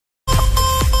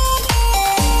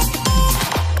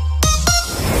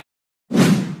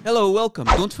Hello, welcome.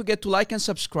 Don't forget to like and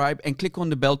subscribe and click on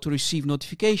the bell to receive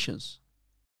notifications.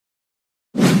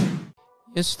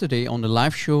 Yesterday on the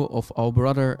live show of our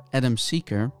brother Adam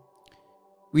Seeker,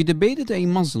 we debated a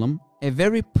Muslim, a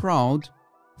very proud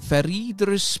Farid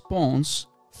Response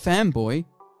fanboy,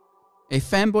 a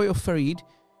fanboy of Farid,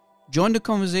 joined the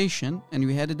conversation and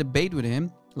we had a debate with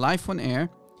him live on air,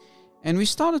 and we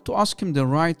started to ask him the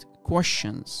right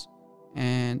questions,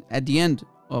 and at the end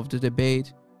of the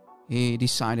debate he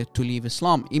decided to leave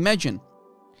Islam. Imagine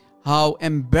how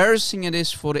embarrassing it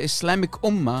is for the Islamic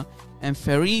Ummah and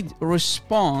Farid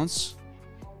Response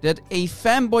that a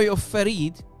fanboy of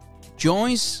Farid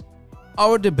joins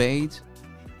our debate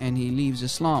and he leaves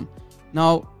Islam.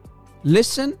 Now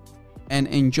listen and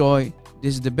enjoy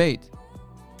this debate,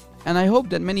 and I hope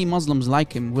that many Muslims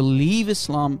like him will leave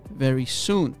Islam very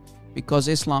soon, because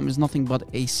Islam is nothing but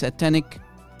a satanic,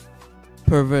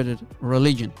 perverted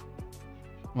religion.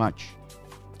 Watch.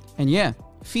 And yeah,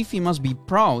 Fifi must be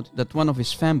proud that one of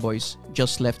his fanboys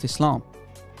just left Islam.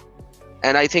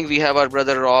 And I think we have our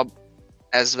brother Rob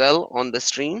as well on the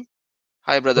stream.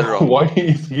 Hi, brother Rob. Why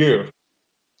he's here?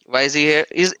 Why is he here?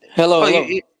 Hello.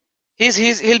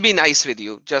 He'll be nice with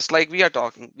you, just like we are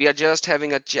talking. We are just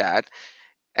having a chat.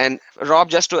 And Rob,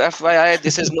 just to FYI,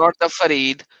 this is not the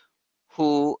Farid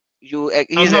who he's I'm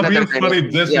not another being funny.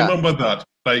 Just remember that.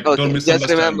 Like, okay, don't misunderstand. just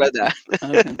remember that.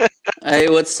 Okay. Hey,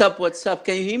 what's up?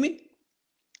 Can you hear me?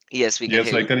 Yes, we can Yes,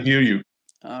 hear I you. can hear you.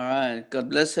 All right. God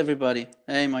bless everybody.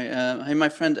 Hey, my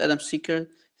friend Adam Seeker.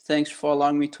 Thanks for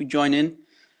allowing me to join in.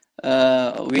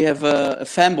 We have a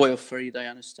fanboy of Farid, I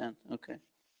understand. Okay.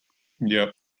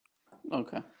 Yeah.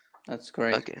 Okay. That's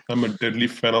great. Okay. I'm a deadly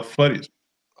fan of furries.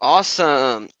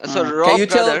 Awesome. So Rob,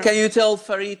 can you tell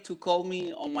Farid to call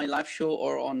me on my live show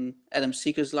or on Adam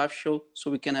Seeker's live show so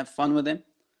we can have fun with him?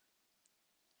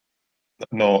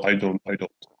 No, I don't.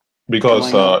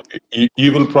 Because he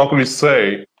will probably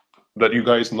say that you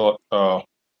guys not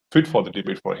fit for the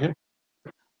debate for him.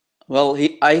 Well,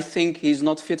 I think he's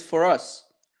not fit for us.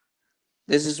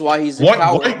 This is why he's a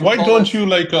coward. Why don't you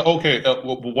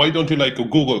why don't you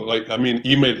Google,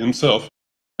 email himself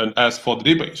and ask for the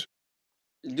debate?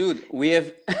 Dude, we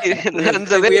have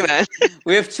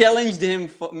we have challenged him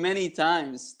for many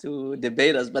times to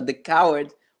debate us, but the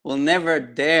coward will never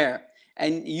dare.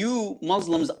 And you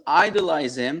Muslims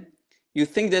idolize him. You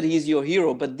think that he's your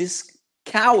hero, but this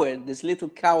coward, this little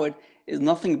coward, is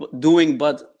nothing but doing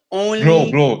but only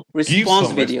response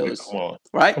videos. Come on.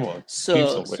 Right? Come on.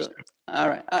 So all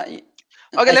right.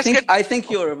 Okay, I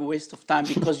think you're a waste of time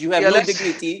because you have no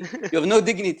dignity. You have no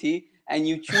dignity, and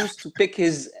you choose to pick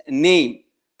his name.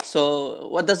 So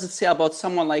what does it say about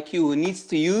someone like you who needs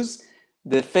to use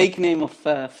the fake name of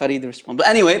Farid Response? But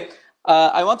anyway,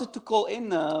 I wanted to call in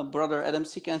brother Adam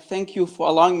Seeker, and thank you for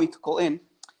allowing me to call in.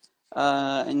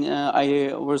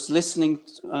 I was listening,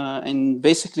 and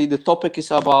basically the topic is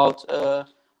about the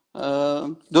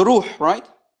Ruh, right?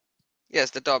 Yes,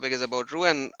 the topic is about Ruh,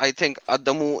 and I think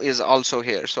Adamu is also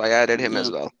here, so I added him as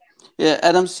well. Yeah,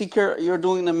 Adam Seeker, you're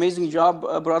doing an amazing job,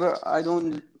 brother.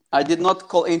 I did not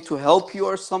call in to help you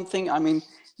or something. I mean,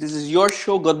 this is your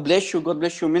show. God bless you. God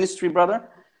bless your ministry, brother.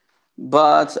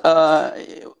 But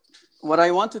what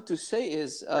I wanted to say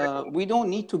is we don't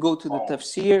need to go to the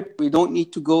tafsir. We don't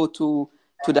need to go to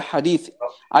the hadith.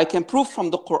 I can prove from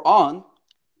the Quran,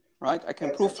 right? I can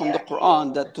prove from the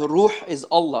Quran that the Ruh is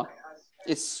Allah.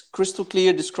 It's crystal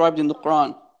clear described in the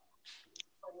Quran.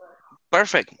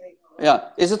 Perfect. Yeah.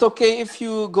 Is it okay if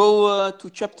you go to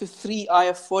chapter 3,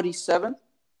 ayah 47?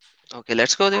 Okay,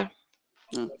 let's go there.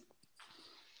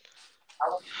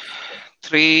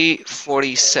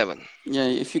 347. Yeah,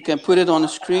 if you can put it on the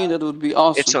screen, that would be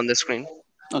awesome. It's on the screen.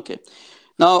 Okay.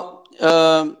 Now,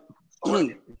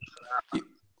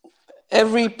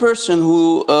 every person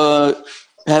who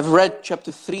have read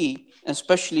chapter 3,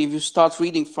 especially if you start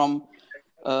reading from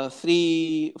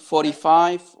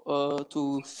 345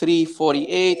 to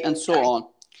 348 and so on.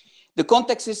 The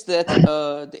context is that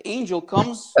the angel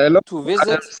comes to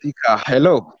visit.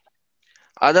 Hello.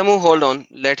 Adamu, hold on.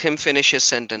 Let him finish his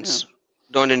sentence. Yeah.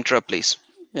 Don't interrupt, please.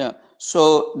 Yeah.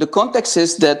 So the context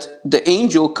is that the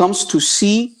angel comes to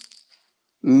see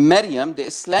Maryam, the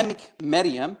Islamic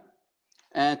Maryam,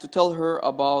 and to tell her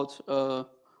about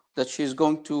that she's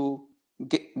going to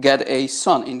get a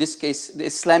son. In this case, the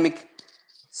Islamic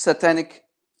satanic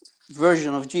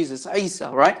version of Jesus, Isa,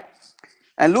 right?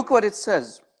 And look what it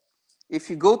says. If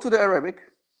you go to the Arabic,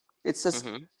 it says,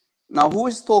 now who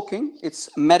is talking? It's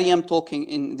Maryam talking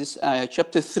in this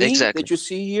chapter 3 that you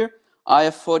see here,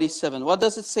 ayah 47. What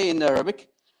does it say in Arabic?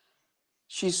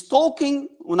 She's talking,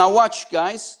 now watch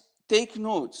guys, take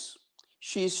notes.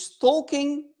 She's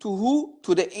talking to who?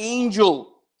 To the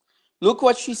angel. Look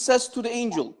what she says to the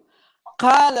angel.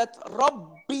 قالت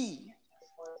ربي.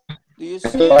 Do you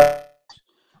see it?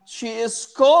 She is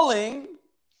calling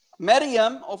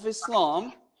Maryam of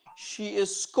Islam. She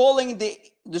is calling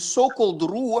the so-called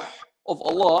Ruh of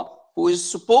Allah, who is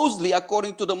supposedly,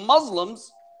 according to the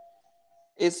Muslims,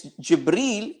 is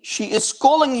Jibreel. She is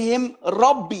calling him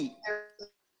Rabbi.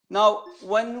 Now,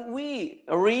 when we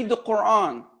read the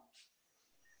Quran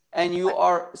and you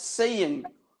are saying,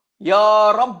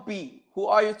 Ya Rabbi, who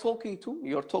are you talking to?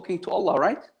 You're talking to Allah,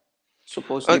 right?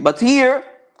 Supposedly. But here,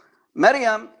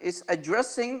 Maryam is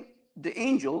addressing the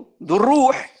angel, the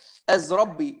Ruh, as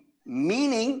Rabbi,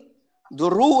 meaning the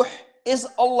Ruh is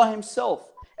Allah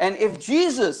himself. And if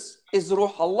Jesus is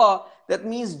Ruh Allah, that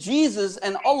means Jesus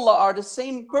and Allah are the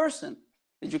same person.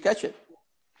 Did you catch it?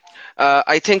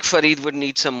 I think Farid would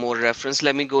need some more reference.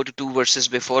 Let me go to 2 verses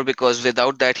before, because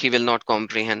without that he will not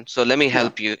comprehend. So let me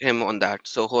help him on that.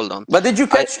 So hold on. But did you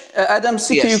catch Adam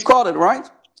Seeker? Yes. You caught it, right?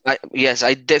 Yes,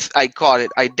 I caught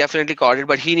it. I definitely caught it.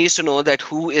 But he needs to know that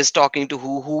who is talking to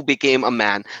who became a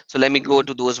man. So let me go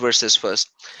to those verses first.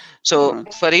 So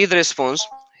Farid responds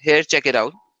here. Check it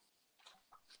out.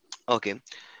 Okay.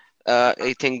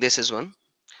 I think this is one.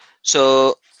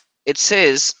 So it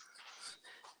says,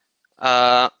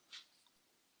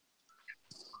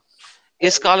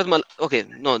 is Khalid okay,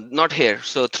 no, not here.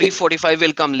 So 345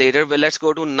 will come later. Well, let's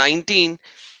go to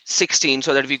 19:16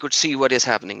 so that we could see what is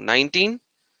happening.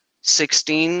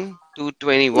 19:16 to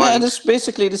 21. Yeah, it's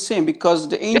basically the same, because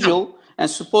the angel, and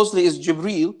supposedly is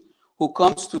Jibreel, who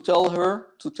comes to tell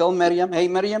Maryam, hey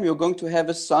Maryam, you're going to have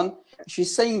a son.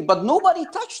 She's saying, but nobody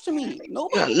touched me.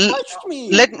 Nobody touched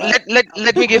me. Let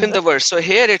me give him the verse. So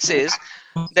here it says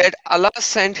that Allah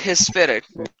sent his spirit,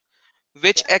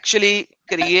 which actually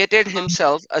created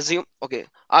himself. Okay,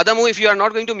 Adamu, if you are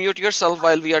not going to mute yourself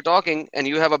while we are talking and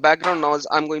you have a background noise,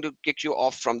 I'm going to kick you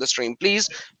off from the stream. Please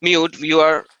mute. You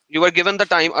were given the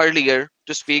time earlier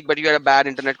to speak, but you had a bad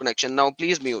internet connection. Now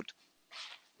please mute.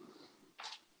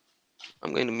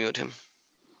 I'm going to mute him.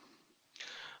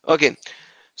 Okay,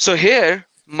 so here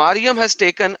Maryam has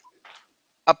taken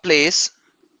a place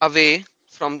away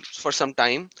for some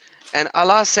time, and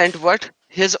Allah sent what?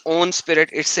 His own spirit.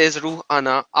 It says Ruh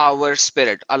Ana, our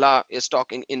spirit. Allah is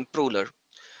talking in plural.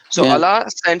 So Allah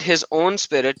sent his own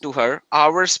spirit to her,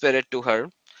 our spirit to her,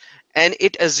 and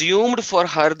it assumed for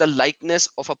her the likeness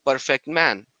of a perfect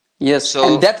man. Yes,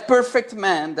 so, and that perfect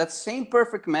man, that same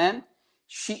perfect man,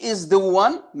 she is the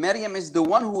one, Maryam is the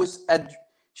one who is,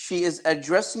 she is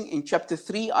addressing in chapter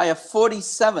 3, ayah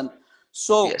 47.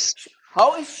 So yes.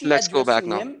 how is she Let's go back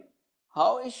addressing him?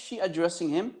 How is she addressing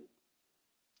him?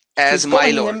 As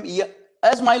my Lord.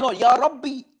 As my Lord, Ya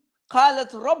Rabbi,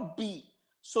 qalat Rabbi.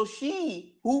 So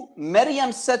she, who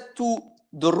Maryam said to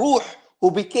the Ruh, who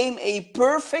became a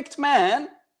perfect man,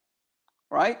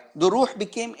 right? The Ruh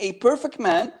became a perfect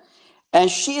man, and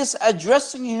she is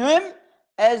addressing him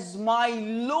as my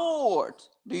Lord.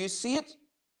 Do you see it?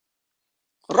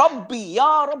 Rabbi,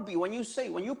 Ya Rabbi. When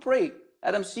you pray,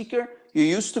 Adam Seeker, you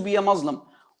used to be a Muslim.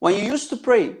 When you used to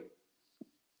pray,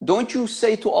 don't you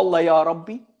say to Allah, Ya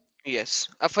Rabbi? Yes.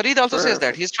 Farid also says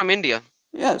that. He's from India.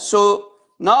 Yeah, so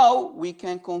now we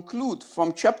can conclude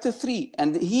from chapter 3.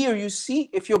 And here you see,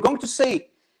 if you're going to say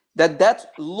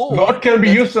that Lord can be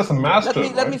used as a master.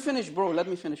 Let me finish, bro. Let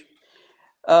me finish.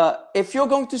 If you're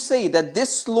going to say that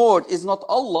this Lord is not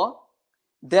Allah,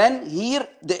 then here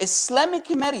the Islamic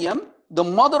Maryam, the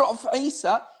mother of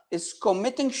Isa, is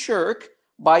committing shirk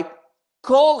by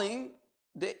calling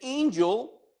the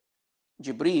angel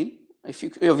Jibreel. If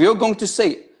you're going to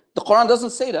say, the Quran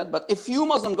doesn't say that, but if you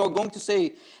Muslims are going to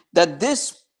say that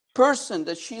this person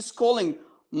that she's calling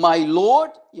my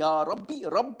Lord, Ya Rabbi,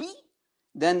 Rabbi,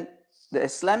 then the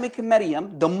Islamic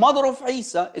Maryam, the mother of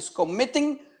Isa, is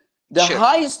committing the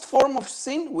highest form of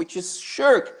sin, which is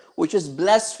shirk, which is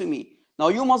blasphemy. Now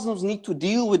you Muslims need to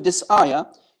deal with this ayah.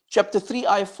 Chapter 3,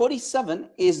 ayah 47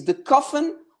 is the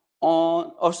coffin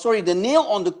on, or sorry, the nail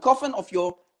on the coffin of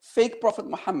your fake Prophet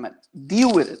Muhammad.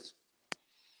 Deal with it.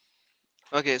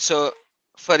 Okay, so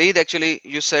Farid, actually,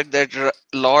 you said that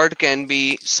Lord can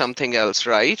be something else,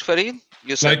 right, Farid?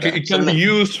 You said like that. it can be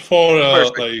used for I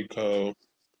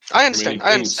understand.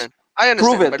 I understand. I understand.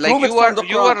 Prove it. But like Prove it from the Quran.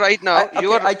 you are right now.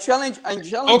 I challenge.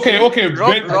 Okay.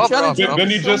 Rob, when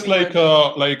you just like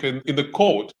in the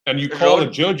court and you call the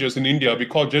judges in India, we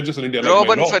call judges in India like Rob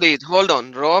my and Lord. Farid, hold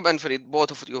on. Rob and Farid,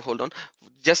 both of you, hold on.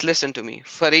 Just listen to me.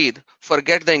 Farid,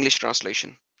 forget the English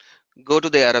translation. Go to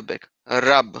the Arabic.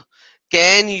 Rab.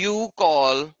 Can you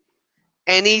call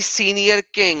any senior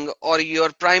king or your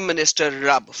prime minister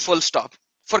Rab? Full stop.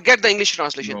 Forget the English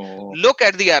translation. No. Look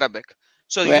at the Arabic.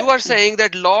 So you are saying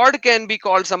that Lord can be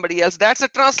called somebody else. That's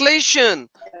a translation.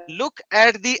 Look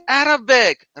at the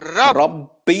Arabic. Rabb.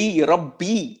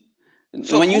 Rabbi.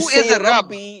 So when you who is say a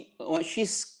Rabb? Rabbi,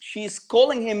 she's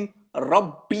calling him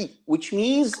Rabbi, which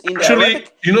means in the Actually,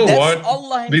 Arabic, you know that's what?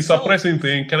 Allah The himself. surprising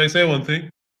thing, can I say one thing?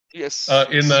 Yes.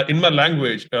 In my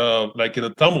language, like in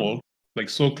the Tamil, like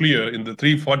so clear, in the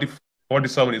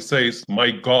 347, it says, my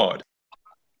God.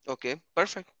 Okay,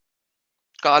 perfect.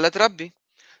 Qalat Rabbi.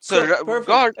 So perfect.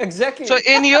 God. Exactly. So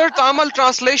in your Tamil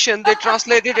translation, they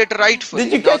translated it rightfully.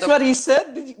 Did you catch what he said?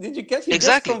 Did you catch? He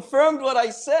Exactly. just confirmed what I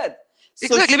said. So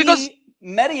Exactly, because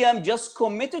Maryam just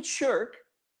committed shirk.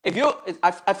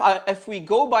 If we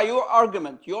go by your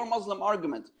argument, your Muslim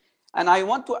argument, and I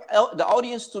want the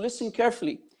audience to listen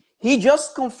carefully, he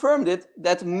just confirmed it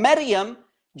that Maryam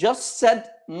just said,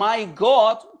 my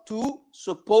God, to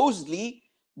supposedly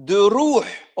the Ruh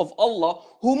of Allah,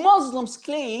 who Muslims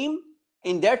claim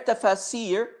in their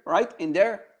tafasir, right, in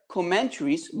their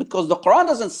commentaries, because the Quran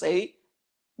doesn't say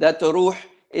that the Ruh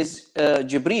is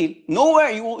Jibreel. Nowhere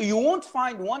you won't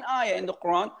find one ayah in the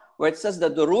Quran where it says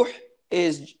that the Ruh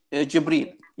is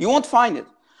Jibreel. You won't find it.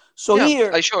 So yeah,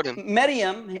 here, I showed him.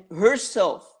 Maryam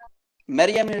herself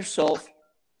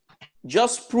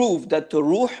just proved that the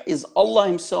Ruh is Allah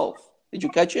himself. Did you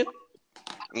catch it?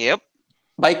 Yep.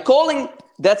 By calling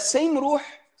that same Ruh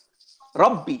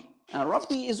Rabbi. And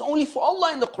Rabbi is only for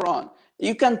Allah in the Quran.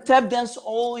 You can tap dance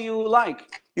all you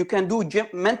like. You can do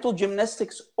mental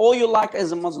gymnastics all you like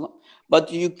as a Muslim.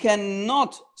 But you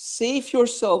cannot save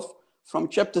yourself from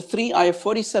chapter 3, ayah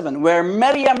 47, where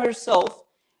Maryam herself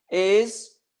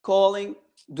is calling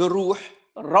the Ruh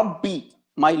Rabbi,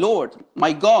 my Lord,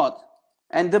 my God.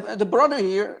 And the brother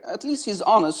here, at least he's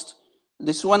honest.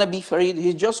 This wannabe Farid,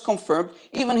 he just confirmed,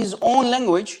 even his own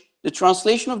language, the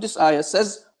translation of this ayah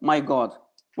says, my God.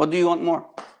 What do you want more?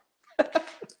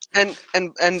 And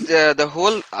the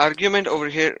whole argument over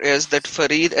here is that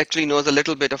Farid actually knows a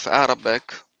little bit of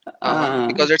Arabic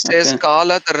because it says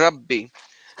Qalat Rabbi.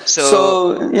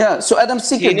 So Adam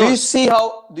Seeker, do you knows.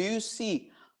 see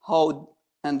how,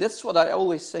 and that's what I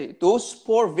always say, those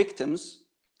poor victims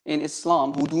in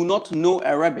Islam who do not know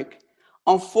Arabic,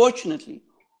 unfortunately,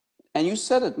 and you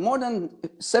said it, more than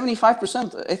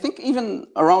 75%, I think even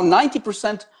around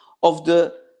 90% of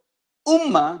the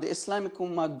Ummah, the Islamic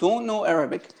Ummah, don't know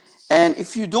Arabic. And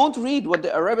if you don't read what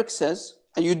the Arabic says,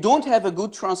 and you don't have a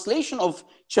good translation of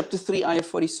chapter 3, ayah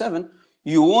 47,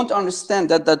 you won't understand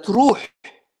that that Ruh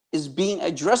is being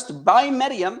addressed by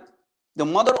Maryam, the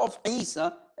mother of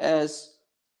Isa, as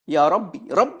Ya Rabbi,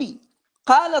 Rabbi.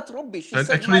 Qalat Rabbi. She And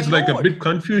said, actually, my it's like a Lord. bit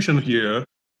confusion here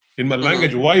in my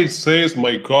language. Why it says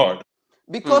my God?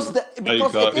 Because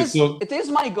it is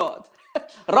my God.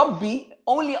 Rabbi,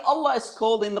 only Allah is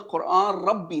called in the Quran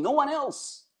Rabbi, no one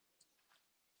else.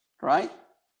 Right?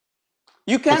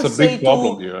 You can't That's a say big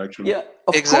problem here, actually. Yeah,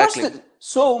 of Exactly. course.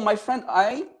 So, my friend,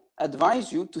 I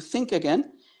advise you to think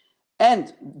again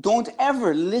and don't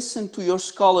ever listen to your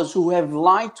scholars who have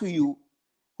lied to you,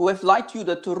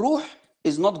 that the Ruh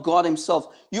is not God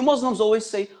himself. You Muslims always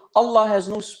say Allah has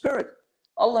no spirit.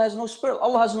 Allah has no spirit.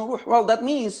 Allah has no Ruh. Well, that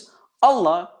means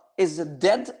Allah is a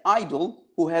dead idol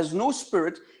who has no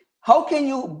spirit. How can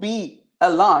you be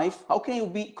alive? How can you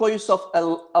call yourself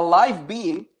a live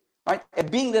being, right? A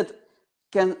being that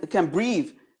can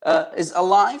breathe, is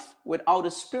alive without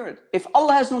a spirit. If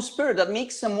Allah has no spirit, that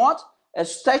makes him what? A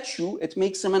statue. It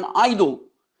makes him an idol.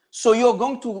 So you're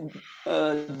going to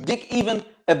dig even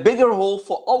a bigger hole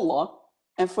for Allah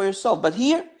and for yourself. But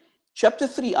here, chapter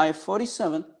 3, ayah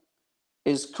 47,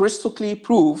 is crystal clear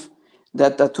proof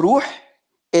that that Ruh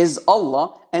is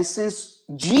Allah. And since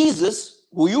Jesus,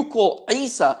 who you call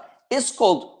Isa, is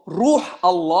called Ruh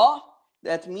Allah,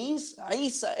 that means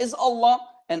Isa is Allah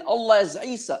and Allah is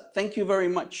Isa. Thank you very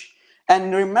much.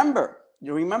 And remember,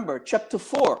 chapter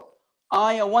 4,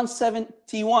 ayah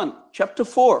 171, chapter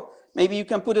 4. Maybe you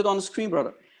can put it on the screen,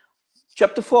 brother.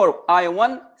 Chapter 4, ayah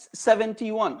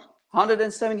 171.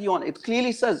 It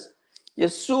clearly says,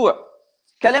 Yeshua,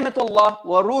 kalimat Allah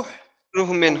wa ruh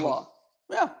Allah.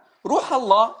 Yeah, ruh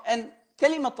Allah and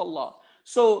kalimat Allah.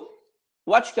 So,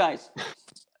 watch, guys.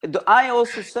 The ayah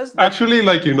also says that actually, he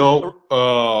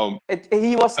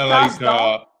was cast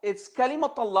down. It's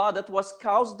kalimat Allah that was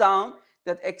cast down,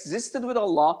 that existed with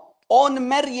Allah on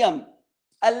Maryam.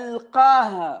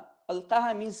 Alqaha.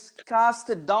 Alqaha means cast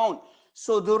it down.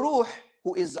 So the Ruh,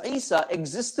 who is Isa,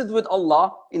 existed with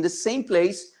Allah in the same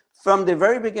place from the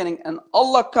very beginning. And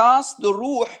Allah cast the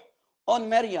Ruh on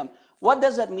Maryam. What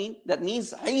does that mean? That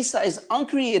means Isa is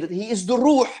uncreated. He is the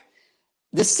Ruh.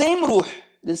 The same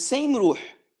Ruh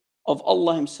of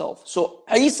Allah himself. So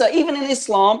Isa, even in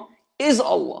Islam, is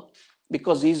Allah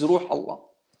because he's Ruh Allah.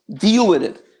 Deal with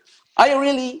it. I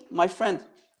really, my friend,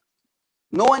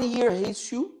 no one here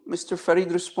hates you, Mr.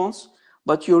 Farid response,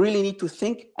 but you really need to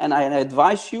think, and I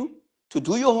advise you to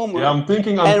do your homework. Yeah, I'm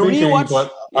thinking,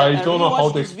 but I don't know how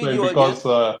to explain because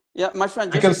yeah, my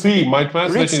friend, I can see my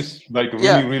translation is like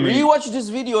really. Rewatch this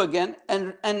video again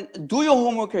and do your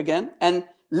homework again and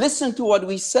listen to what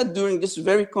we said during this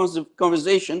very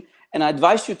conversation. And I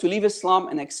advise you to leave Islam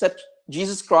and accept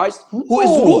Jesus Christ, who is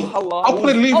Ruh Allah. How can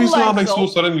I leave Islam like so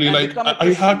suddenly? Like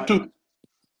I have to.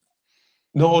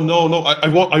 No.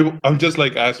 I'll just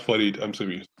like ask for it. I'm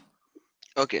serious.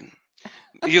 Okay.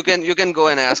 You can go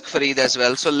and ask Farid as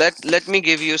well. So let me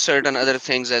give you certain other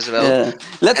things as well. Yeah.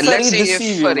 Let's see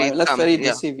if Farid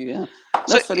deceive you. Yeah.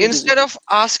 So instead of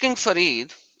asking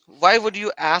Farid, why would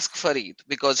you ask Farid?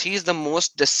 Because he's the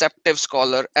most deceptive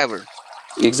scholar ever.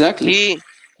 Exactly.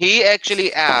 He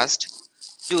actually asked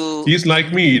to. He's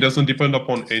like me. He doesn't depend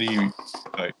upon any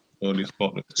like early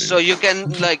scholars. So you can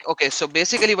like so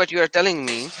basically what you are telling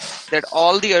me that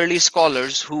all the early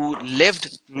scholars who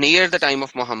lived near the time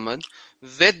of Muhammad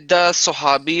with the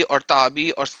Sahabi or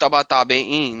Tabi or Taba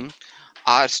Tabi'in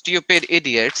are stupid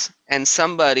idiots, and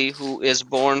somebody who is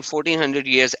born 1400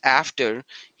 years after,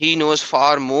 he knows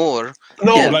far more.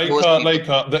 No,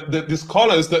 the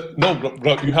scholars that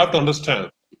bro, you have to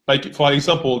understand. Like for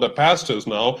example, the pastors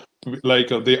now,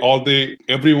 like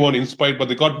everyone inspired by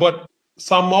the God, but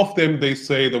some of them they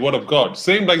say the word of God.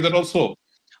 Same like that also.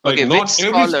 Like not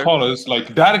every scholar is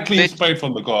like directly inspired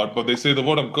from the God, but they say the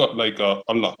word of God, like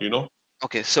Allah, you know.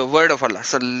 Okay, so word of Allah.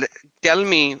 So tell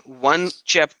me one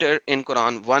chapter in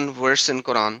Quran, one verse in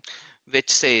Quran, which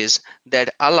says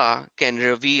that Allah can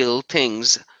reveal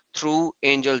things through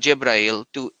Angel Jibrail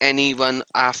to anyone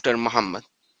after Muhammad.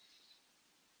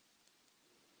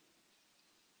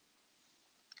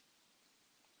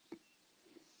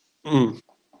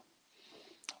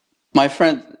 My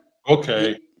friend.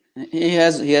 Okay. He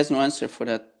has no answer for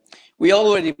that. We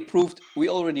already proved.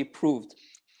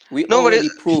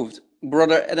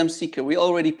 Brother Adam Seeker, we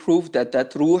already proved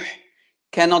that Ruh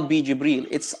cannot be Jibreel.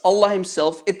 It's Allah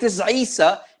himself. It is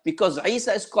Isa, because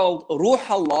Isa is called Ruh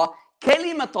Allah,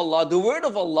 Kalimat Allah, the word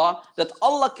of Allah that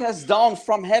Allah cast down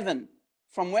from heaven.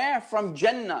 From where? From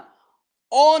Jannah.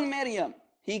 On Maryam.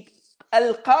 He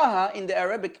Alqaha in the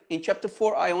Arabic, in chapter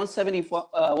 4, ayah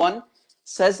 171,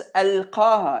 says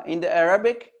Alqaha. In the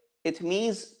Arabic, it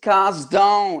means cast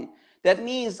down. That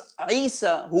means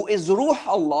Isa, who is Ruh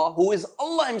Allah, who is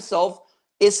Allah himself,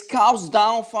 is cast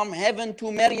down from heaven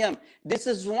to Maryam. This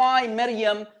is why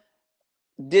Maryam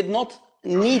did not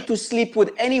need to sleep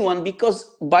with anyone,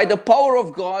 because by the power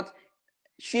of God,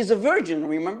 she's a virgin,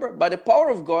 remember? By the power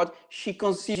of God, she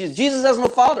conceives. Jesus has no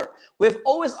father. We've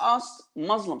always asked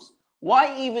Muslims,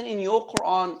 why even in your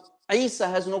Quran, Isa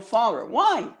has no father?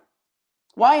 Why?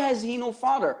 Why has he no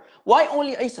father? Why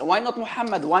only Isa? Why not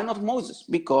Muhammad? Why not Moses?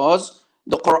 Because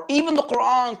even the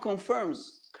Quran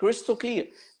confirms crystal clear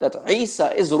that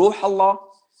Isa is Ruh Allah.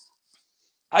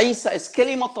 Isa is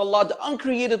Kalimat Allah, the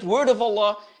uncreated word of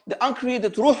Allah, the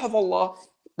uncreated Ruh of Allah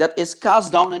that is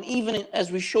cast down. And even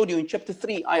as we showed you in chapter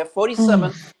 3, ayah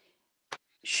 47,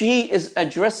 she's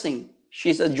addressing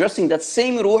that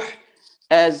same Ruh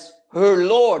as her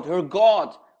Lord, her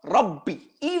God, Rabbi.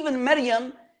 Even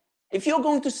Maryam, if you're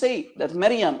going to say that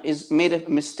Maryam is made a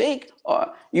mistake,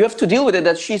 you have to deal with it,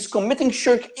 that she's committing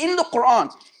shirk in the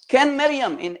Quran. Can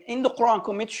Maryam in the Quran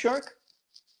commit shirk?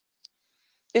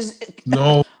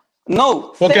 No.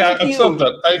 No. Okay, I accept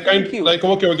that.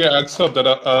 Okay, I accept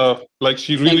that. Like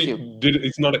she really did.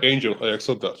 It's not an angel. I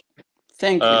accept that.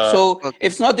 Thank you. So if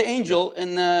it's not the angel,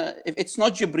 and if it's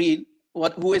not Jibreel,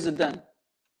 who is it then?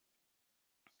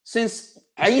 Since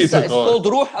Isa is called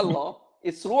Ruh Allah,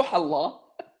 it's Ruh Allah.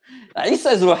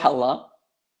 Isa is Ruh Allah.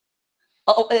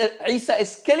 Isa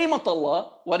is Kalimat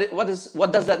Allah.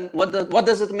 What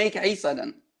does it make Isa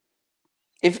then?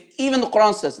 If even the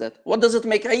Quran says that, what does it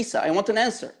make Isa? I want an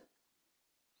answer.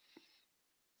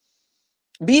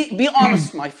 Be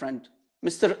honest, my friend.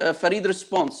 Mr. Farid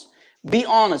response. Be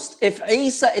honest. If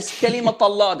Isa is Kalimat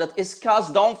Allah that is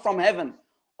cast down from heaven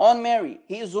on Mary,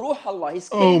 he is Ruh Allah. He's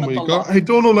Kalimat Allah. God, I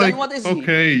don't know. Like, what is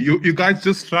okay, you guys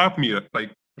just trapped me.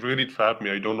 Like, really trapped me.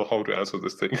 I don't know how to answer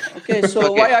this thing. Okay,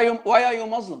 so why are you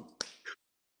Muslim?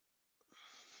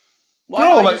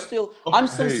 Why are you still? Okay. I'm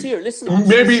sincere. Listen, I'm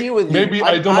sincere with you. Maybe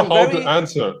I don't know how to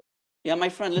answer. Yeah, my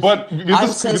friend. Listen, but with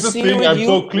this thing, I'm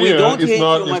so clear. It's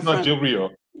not Jibreel.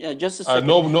 Yeah, just a second.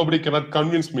 Nobody cannot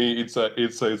convince me it's a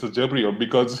Jibreel,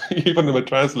 because even in the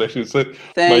translation it said,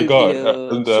 "My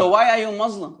God." So why are you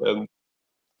Muslim?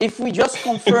 If we just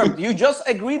confirmed, you just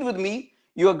agreed with me,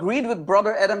 you agreed with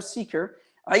brother Adam Seeker,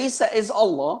 Isa is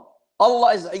Allah,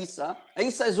 Allah is Isa,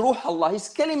 Isa is Ruh Allah,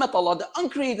 He's Kalimat Allah, the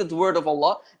uncreated word of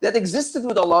Allah that existed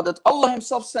with Allah, that Allah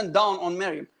Himself sent down on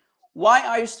Maryam. Why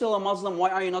are you still a Muslim? Why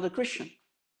are you not a Christian?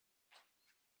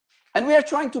 And we are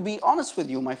trying to be honest with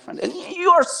you, my friend. And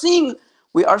you are seeing,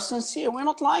 we are sincere. We're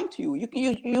not lying to you.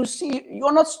 You see,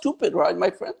 you're not stupid, right, my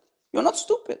friend? You're not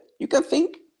stupid. You can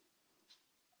think.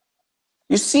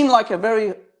 You seem like a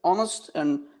very honest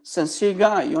and sincere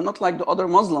guy. You're not like the other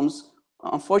Muslims.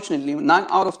 Unfortunately, 9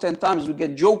 out of 10 times we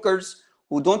get jokers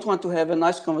who don't want to have a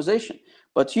nice conversation.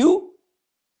 But you,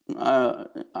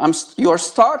 you are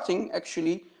starting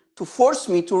actually to force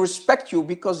me to respect you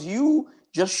because you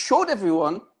just showed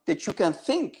everyone that you can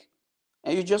think,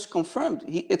 and you just confirmed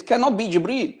it cannot be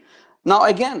Jibreel. Now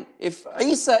again, if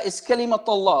Isa is Kalimat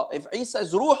Allah, if Isa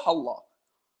is Ruh Allah,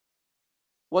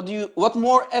 what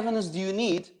more evidence do you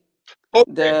need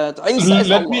that Isa is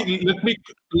Allah?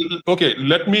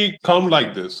 Let me come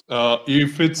like this.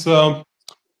 If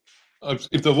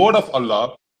the word of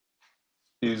Allah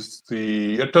is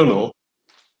the eternal,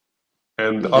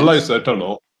 and Yes. Allah is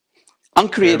eternal,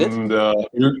 uncreated, and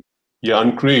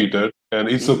uncreated, and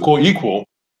it's a co-equal.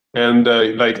 And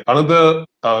like another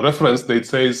reference, that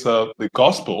says the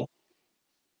gospel,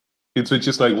 which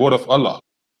is like word of Allah,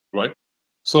 right?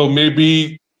 So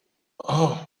maybe,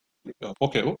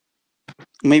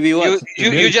 maybe what?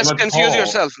 You just confuse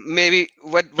yourself. Maybe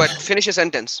what finish a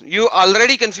sentence. You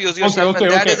already confuse yourself,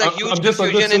 and that is a huge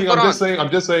confusion in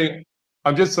Quran.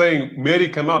 I'm just saying Mary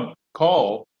cannot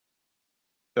call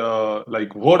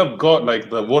like word of God, like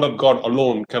the word of God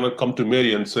alone cannot come to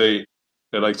Mary and say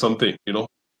like something,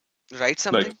 Write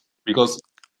something. like, because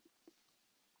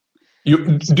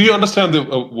do you understand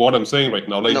what I'm saying right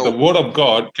now? Like No. the word of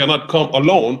God cannot come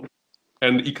alone,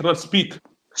 and he cannot speak.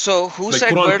 So who Like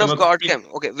said Quran word of cannot God speak. came?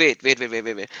 Okay, wait.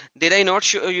 Did I not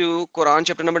show you Quran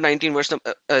chapter number 19 verse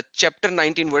chapter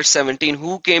 19 verse 17?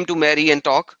 Who came to Mary and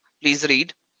talk? Please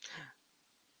read.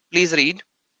 Please read.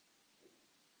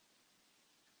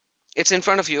 It's in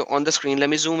front of you on the screen. Let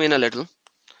me zoom in a little.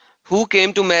 Who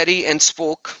came to Mary and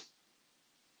spoke?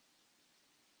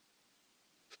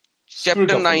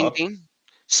 Chapter 19.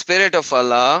 Spirit of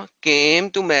Allah came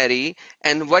to Mary,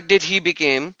 and what did he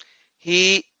become?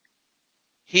 He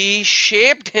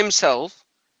shaped himself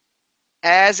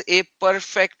as a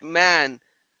perfect man.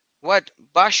 What?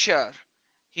 Bashar.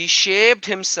 He shaped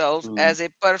himself as a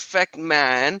perfect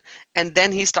man, and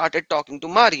then he started talking to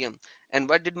Maryam. And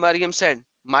what did Maryam said?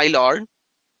 My Lord.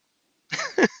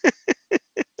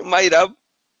 My Rabb.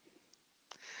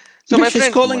 So Yeah, my she's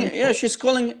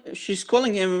friend, she's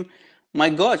calling him my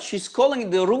God. She's calling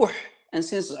the Ruh, and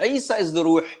since Isa is the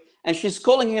Ruh, and she's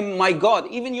calling him my God.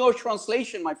 Even your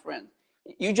translation, my friend,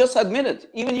 you just admitted,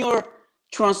 even your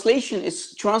translation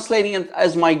is translating it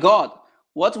as my God.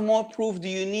 What more proof do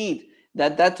you need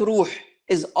that Ruh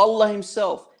is Allah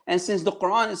Himself? And since the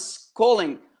Quran is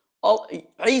calling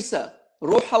Isa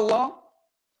Ruh Allah,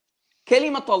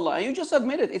 Kalimat Allah, and you just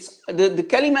admitted it's the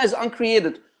kalima is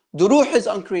uncreated. The ruh is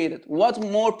uncreated. What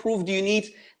more proof do you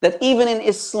need that even in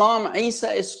Islam,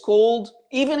 Isa is called,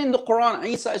 even in the Quran,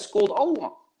 Isa is called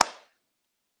Allah?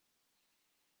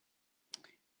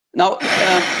 Now,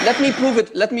 let me prove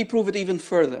it even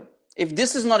further. If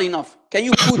this is not enough, can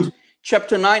you put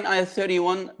chapter 9, ayah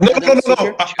 31? No.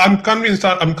 I'm convinced.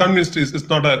 It's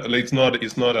not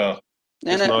a.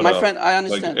 My friend, I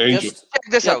understand. Like angel. Just check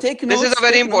this out. Take This notes, is a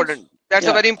very take important. notes. That's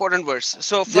Yeah. a very important verse.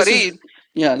 So This Farid.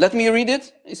 Let me read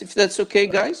it, if that's okay,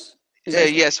 guys.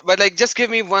 Yes, but like just give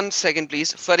me 1 second,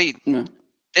 please. Farid. Yeah.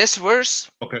 This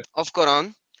verse of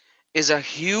Quran is a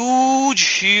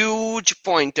huge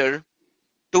pointer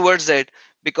towards it,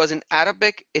 because in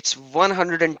Arabic it's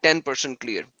 110%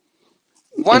 clear.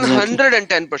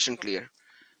 110% clear.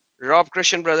 Rob,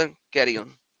 Christian brother, carry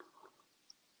on.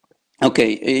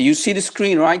 Okay, you see the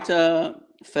screen, right,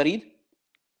 Farid?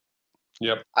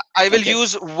 Yep. I will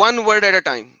use one word at a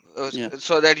time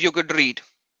so that you could read.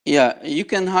 Yeah, you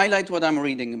can highlight what I'm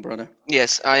reading, brother.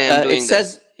 Yes, I am doing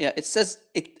that. It says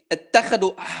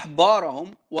اتخذوا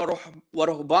أحبارهم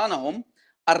ورهبانهم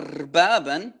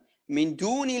أربابا من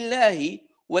دون الله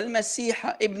والمسيح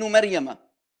ابن مريم.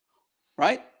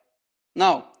 Right?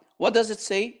 Now, what does it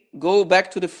say? Go back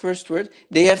to the first word.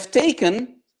 They have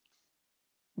taken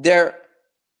their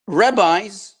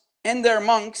rabbis and their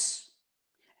monks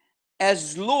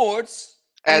as lords,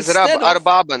 as Rab,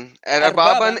 Arbaban.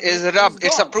 Arbaban is Rab.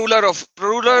 It's a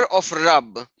plural of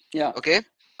Rab. Yeah. Okay.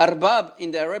 Arbab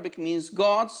in the Arabic means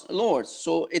gods, lords.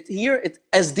 So it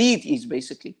as deities,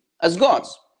 basically, as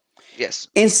gods. Yes.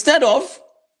 Instead of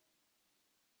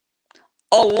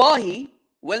Allahi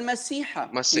wal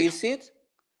Masiha. Do Masih. you see it?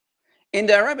 In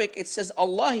the Arabic, it says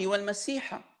Allahi wal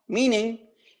Masiha, meaning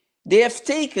they have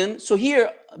taken, so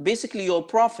here, basically your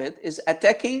prophet is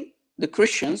attacking the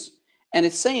Christians, and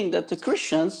it's saying that the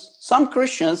Christians, some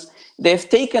Christians, they've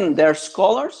taken their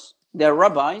scholars, their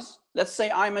rabbis. Let's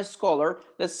say I'm a scholar.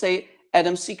 Let's say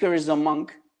Adam Seeker is a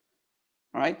monk,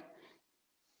 right?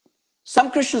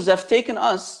 Some Christians have taken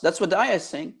us, that's what the ayah is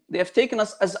saying, they have taken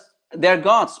us as their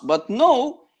gods. But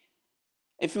no,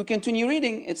 if we continue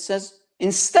reading, it says,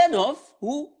 instead of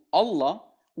who? Allah.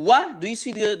 Wa, do you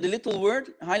see the little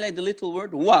word? Highlight the little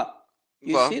word, wa.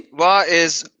 You see it? Wa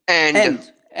is and.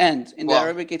 And. In the Wa.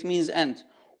 Arabic, it means and.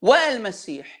 Wa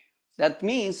al-Masih. That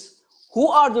means, who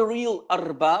are the real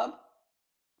arbab?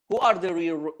 Who are the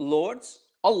real lords?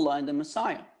 Allah and the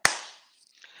Messiah.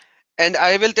 And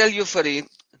I will tell you, Farid,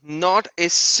 not a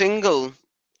single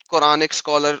Quranic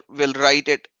scholar will write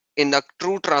it in a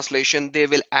true translation. They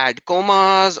will add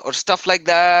commas or stuff like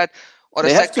that, or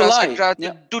They have to lie. etc.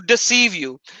 Yeah. to deceive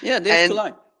you. Yeah, they have to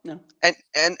lie. Yeah.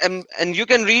 And you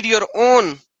can read your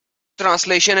own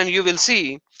translation and you will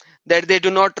see that they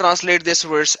do not translate this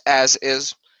verse as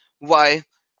is. Why?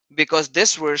 Because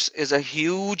this verse is a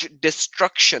huge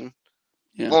destruction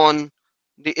on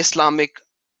the Islamic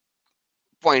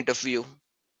point of view.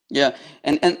 Yeah,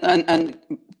 and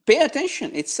pay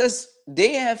attention. It says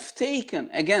they have taken,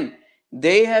 again,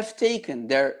 they have taken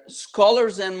their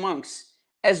scholars and monks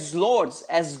as lords,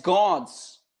 as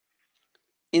gods,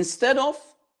 instead of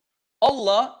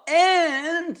Allah,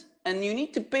 and you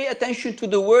need to pay attention to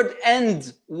the word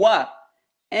and, wa,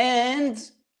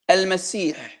 and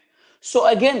al-Masih. So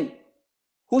again,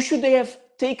 who should they have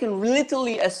taken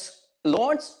literally as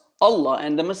lords? Allah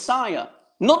and the Messiah,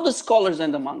 not the scholars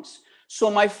and the monks.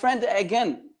 So my friend,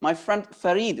 again, my friend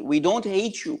Farid, we don't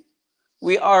hate you.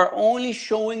 We are only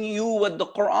showing you what the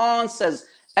Quran says.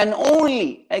 And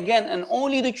only, again, and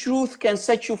only the truth can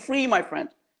set you free, my friend.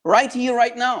 Right here,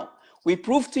 right now. We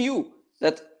prove to you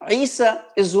that Isa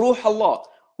is Ruh Allah.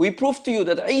 We prove to you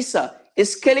that Isa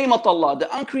is Kalimat Allah,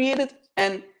 the uncreated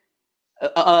and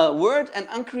word and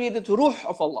uncreated Ruh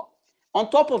of Allah. On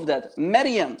top of that,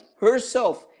 Maryam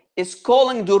herself is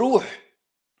calling the Ruh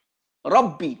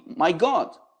Rabbi, my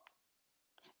God.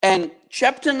 And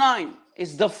chapter 9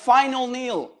 is the final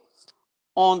nail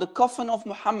on the coffin of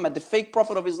Muhammad, the fake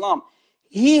prophet of Islam.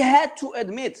 He had to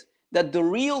admit that the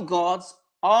real gods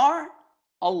are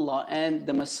Allah and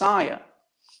the Messiah.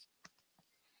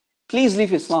 Please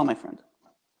leave Islam, my friend.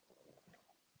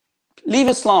 Leave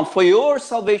Islam for your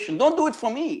salvation. Don't do it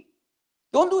for me.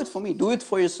 Don't do it for me. Do it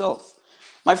for yourself.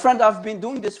 My friend, I've been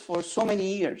doing this for so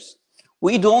many years.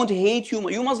 We don't hate you.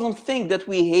 You Muslims think that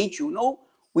we hate you. No,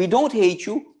 we don't hate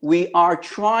you. We are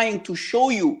trying to show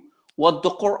you what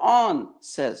the Quran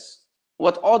says,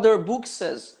 what other books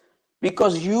says,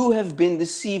 because you have been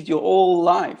deceived your whole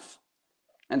life.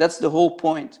 And that's the whole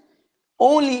point.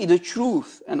 Only the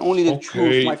truth and only the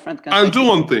truth, my friend, can I'll take do you.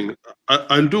 one thing.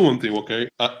 I'll do one thing, okay?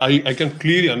 I can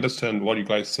clearly understand what you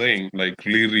guys are saying, like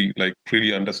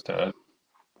clearly understand.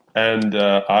 And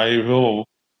I will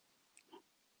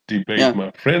debate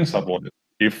my friends about it.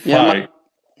 If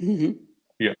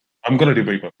I'm gonna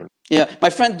debate my friends. Yeah,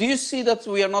 my friend, do you see that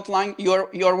we are not lying?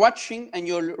 You're watching and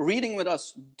you're reading with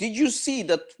us. Did you see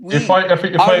that we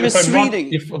are misreading?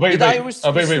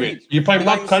 Wait. If I'm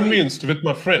not convinced with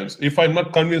my friends,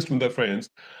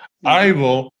 I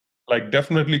will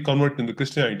definitely convert into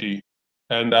Christianity,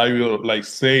 and I will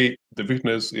say the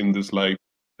witness in this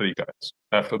three guys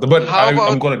after the. But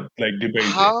I'm gonna debate it.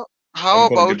 How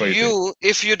about you?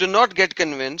 If you do not get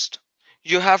convinced,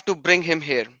 you have to bring him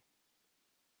here.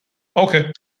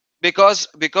 Okay. Because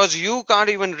you can't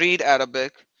even read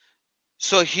Arabic,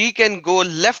 so he can go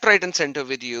left, right, and center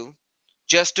with you,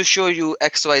 just to show you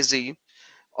XYZ,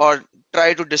 or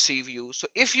try to deceive you. So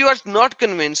if you are not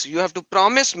convinced, you have to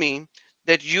promise me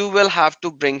that you will have to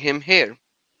bring him here.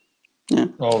 Yeah.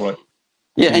 All right.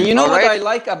 Yeah, and you know what I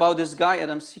like about this guy,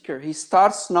 Adam Seeker? He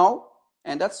starts now,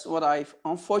 and that's what I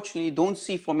unfortunately don't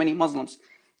see for many Muslims.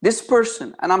 This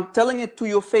person, and I'm telling it to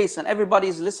your face, and everybody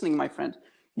is listening, my friend.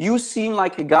 You seem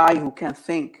like a guy who can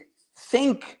think.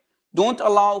 Think. Don't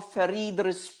allow Farid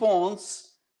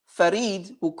response.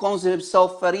 Farid, who calls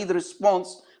himself Farid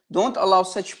response, don't allow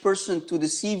such person to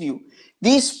deceive you.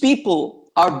 These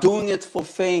people are doing it for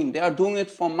fame. They are doing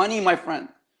it for money, my friend.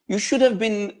 You should have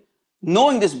been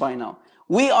knowing this by now.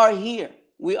 We are here.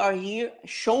 We are here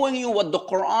showing you what the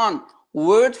Quran,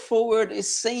 word for word, is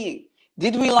saying.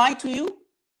 Did we lie to you?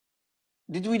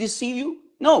 Did we deceive you?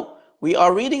 No. We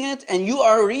are reading it, and you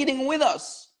are reading with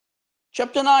us.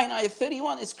 Chapter 9, ayah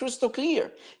 31 is crystal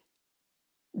clear.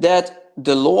 that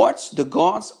the lords, the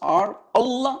gods are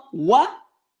Allah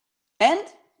and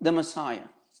the Messiah.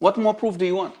 What more proof do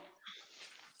you want?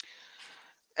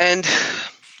 And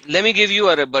let me give you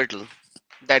a rebuttal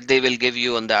that they will give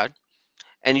you on that.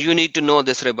 And you need to know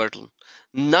this rebuttal.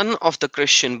 None of the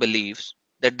Christian believes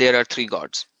that there are three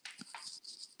gods,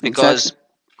 Exactly. because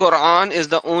Quran is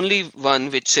the only one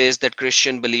which says that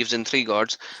Christian believes in three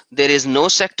gods. There is no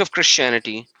sect of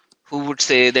Christianity who would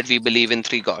say that we believe in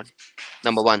three God.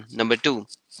 Number one. Number two,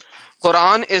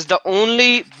 Quran is the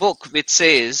only book which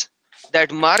says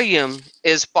that Maryam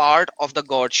is part of the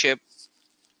godship,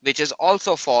 which is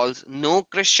also false. No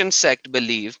Christian sect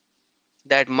believe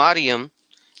that Maryam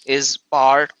is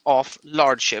part of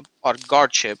lordship or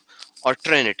godship or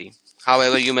trinity,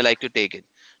 however you may like to take it.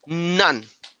 None.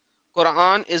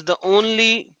 Quran is the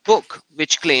only book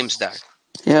which claims that.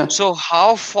 Yeah. So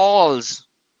how false,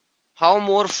 how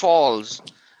more false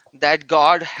that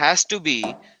God has to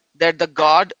be, that the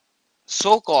God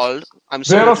so called, I'm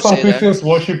There sorry are to some say that, Christians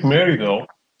worship Mary though.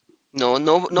 no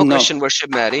No. Christian worship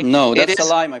Mary. No, It that's a is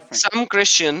lie, my friend. some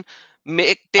Christian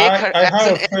take her I as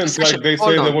an have friends intercession. like they Hold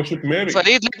say they on. worship Mary.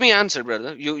 Farid, let me answer,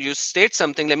 brother. You state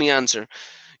something, let me answer.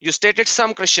 You stated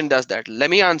some Christian does that. Let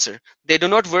me answer. They do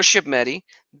not worship Mary.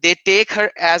 They take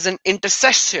her as an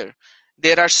intercessor.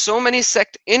 There are so many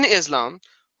sects in Islam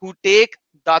who take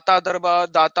Data Darbar,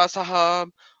 Data Sahab,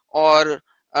 or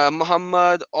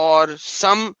Muhammad, or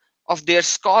some of their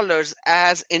scholars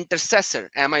as intercessor.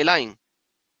 Am I lying?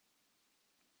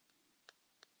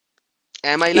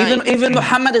 Am I lying? Even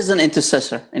Muhammad is an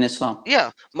intercessor in Islam.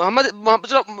 Yeah, Muhammad,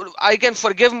 I can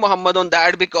forgive Muhammad on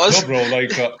that No, because bro.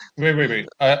 Like, wait.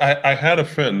 I had a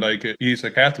friend like he's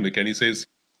a Catholic and he says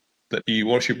that he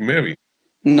worship Mary.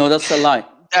 No, that's a lie.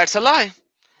 that's a lie.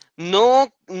 No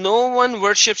one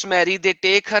worships Mary. They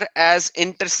take her as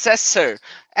intercessor.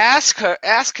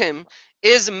 Ask him,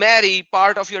 is Mary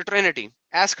part of your Trinity?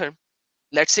 Ask her.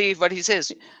 Let's see what he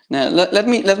says. Now let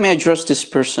me address this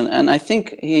person, and I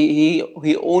think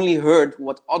he only heard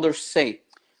what others say.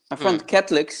 My Hmm. friend,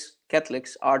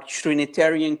 Catholics are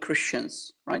Trinitarian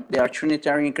Christians, right? They are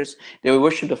Trinitarian Christians. They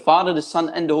worship the Father, the Son,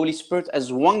 and the Holy Spirit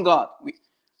as one God,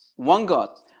 one God.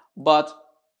 But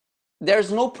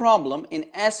there's no problem in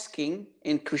asking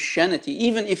in Christianity,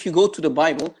 even if you go to the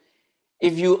Bible,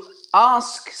 if you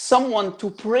ask someone to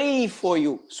pray for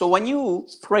you. So when you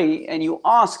pray and you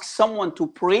ask someone to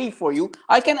pray for you,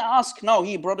 I can ask now,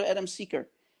 brother Adam Seeker,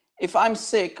 if I'm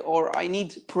sick or I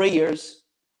need prayers,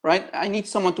 right? I need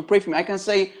someone to pray for me. I can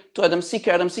say to Adam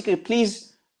Seeker,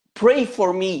 please pray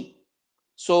for me.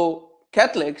 So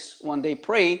Catholics, when they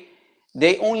pray,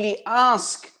 they only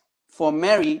ask for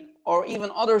Mary or even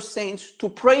other saints to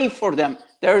pray for them.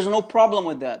 There is no problem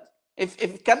with that.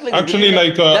 If Catholics believe Actually,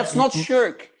 that, like, that's not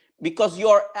shirk, because you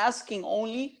are asking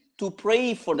only to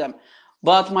pray for them.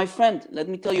 But my friend, let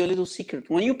me tell you a little secret.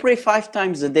 When you pray 5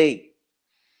 times a day,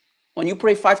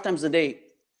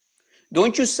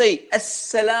 don't you say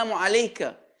Assalamu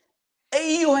alayka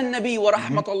ayyuha nabi wa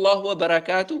rahmatullah wa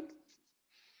barakatuh?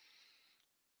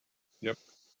 yep.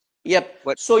 Yep.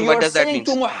 What So you what are does that saying mean?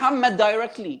 to Muhammad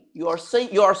directly. You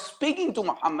are speaking to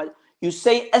Muhammad. You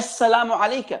say Assalamu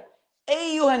alayka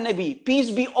ayyuha nabi,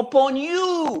 peace be upon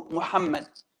you, Muhammad.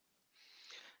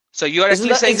 So you are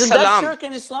actually saying Isn't that salam. shirk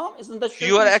in Islam? Isn't that shirk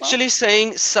You in are Islam? actually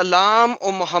saying salam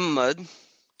o Muhammad.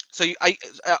 So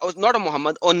not a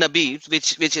Muhammad or Nabi,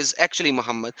 which is actually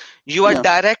Muhammad. You are Yeah.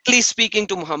 directly speaking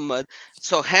to Muhammad.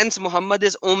 So hence Muhammad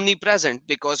is omnipresent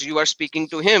because you are speaking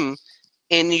to him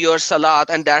in your salat,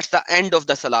 and that's the end of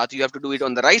the salat. You have to do it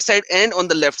on the right side and on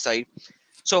the left side.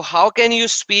 So how can you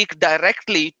speak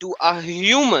directly to a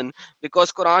human?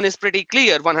 Because Quran is pretty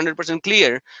clear, 100%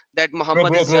 clear, that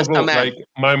Muhammad is just a Bro. man.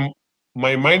 Like,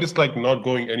 my mind is like not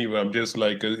going anywhere. I'm just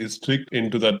like it's strict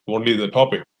into that only the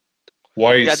topic.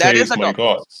 Why it Yeah, that is says the my topic.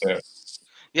 God there.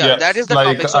 Yeah, Yeah, that is the like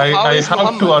topic. So how I is have to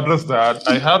Muhammad? address that.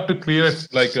 I have to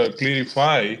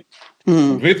clarify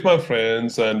with my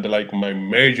friends and like my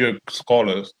major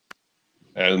scholars.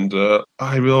 And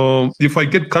I will, if I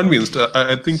get convinced,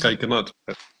 I think I cannot.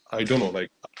 I don't know, like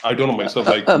I don't know myself.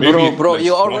 Like maybe Bro, like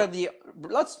you not. already,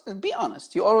 let's be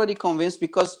honest, you already convinced,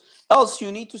 because else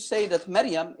you need to say that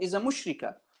Maryam is a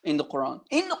mushrika in the Quran.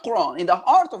 In the Quran, in the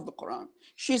heart of the Quran,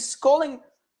 she's calling,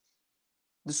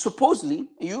 supposedly,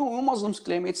 you Muslims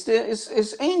claim it's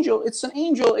angel, it's an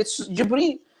angel, it's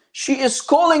Jibreel. She is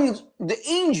calling the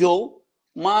angel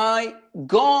my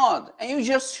God. And you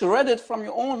just read it from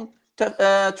your own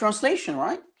translation,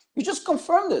 right? You just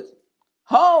confirmed it.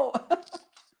 How?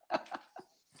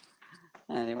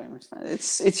 Anyway, my friend,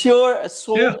 it's your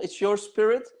soul, Yeah, it's your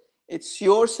spirit, it's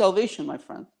your salvation, my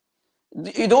friend.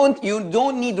 You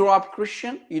don't need Rob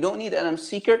Christian. You don't need Adam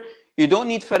Seeker. You don't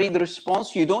need Farid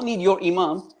Response. You don't need your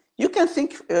Imam. You can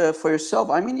think for yourself.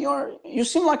 I mean, you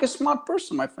seem like a smart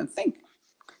person, my friend. Think.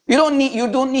 You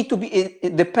don't need to be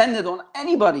dependent on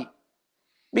anybody,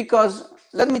 because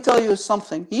let me tell you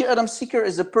something. Here, Adam Seeker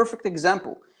is a perfect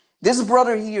example. This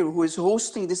brother here who is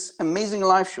hosting this amazing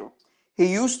live show, he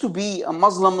used to be a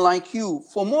Muslim like you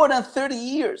for more than 30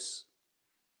 years.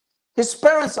 His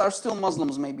parents are still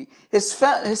Muslims, maybe. His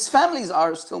families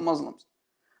are still Muslims.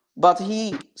 But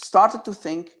he started to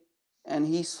think, and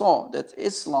he saw that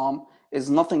Islam is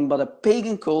nothing but a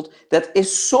pagan cult that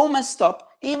is so messed up.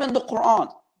 Even the Quran,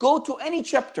 go to any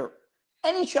chapter,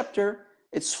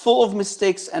 it's full of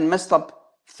mistakes and messed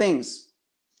up things.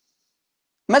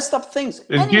 Messed up things.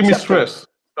 It gave me stress.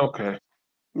 Okay.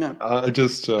 Yeah. I'll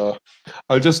just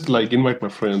like invite my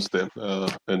friends then,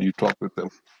 and you talk with them.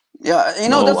 Yeah,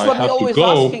 that's what we're always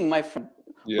asking, my friend.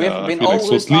 Yeah, we have been I feel like so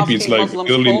always sleepy. It's asking like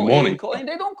Muslims early in the morning. calling.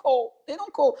 They don't call.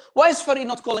 Why is Farid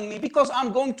not calling me? Because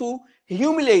I'm going to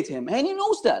humiliate him, and he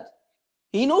knows that.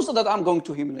 He knows that I'm going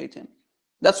to humiliate him.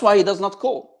 That's why he does not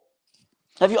call.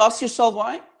 Have you asked yourself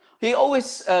why? He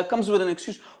always comes with an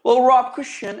excuse. Well, Rob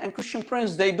Christian and Christian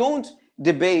Prince, they don't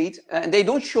debate and they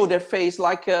don't show their face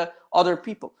like other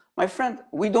people. My friend,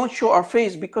 we don't show our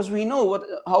face because we know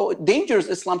how dangerous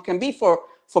Islam can be for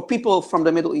people from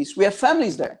the Middle East. We have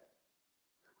families there.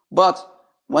 But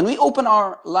when we open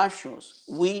our live shows,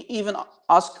 we even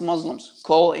ask Muslims,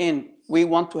 call in. We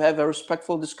want to have a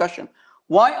respectful discussion.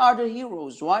 Why are the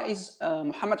heroes? Why is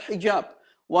Muhammad Hijab?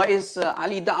 Why is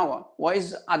Ali Dawah? Why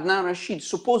is Adnan Rashid,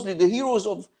 supposedly the heroes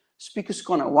of Speaker's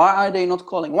Corner? Why are they not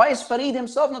calling? Why is Farid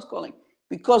himself not calling?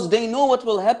 Because they know what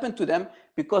will happen to them,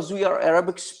 because we are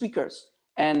Arabic speakers.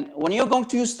 And when you're going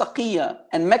to use taqiyya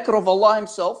and makr of Allah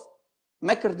himself,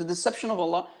 makr, the deception of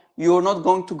Allah, you're not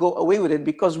going to go away with it,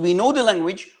 because we know the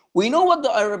language, we know what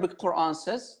the Arabic Quran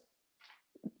says.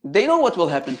 They know what will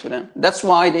happen to them. That's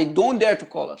why they don't dare to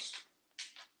call us.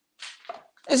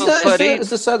 It's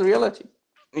the sad reality.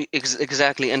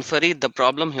 Exactly. And Farid, the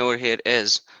problem here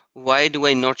is, why do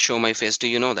I not show my face? Do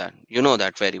you know that? You know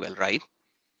that very well, right?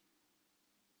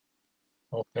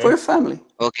 Okay. For your family.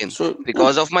 Okay. So,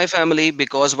 because of my family,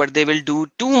 because what they will do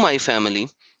to my family,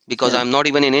 because I'm not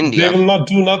even in India. They will not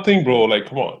do nothing, bro. Like,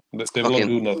 come on. They will not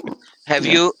do nothing. Have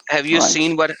you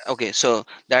seen what? Okay, so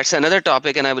that's another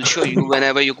topic, and I will show you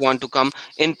whenever you want to come.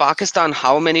 In Pakistan,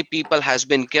 how many people has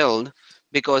been killed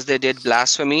because they did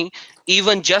blasphemy,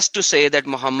 even just to say that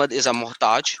Muhammad is a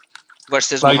muhtaj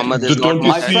versus like, Muhammad is not.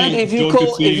 My friend, if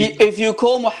you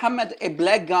call Muhammad a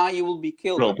black guy, you will be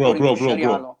killed. Bro.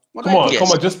 Come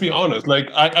on, just be honest. Like,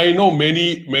 I know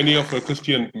many of the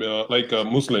Christian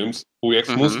Muslims who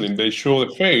ex-Muslim, they show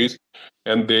the face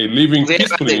and they living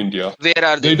peacefully in India. Where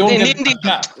are they? They don't in get India.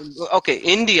 attacked. Okay,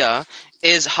 India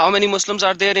is, how many Muslims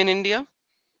are there in India?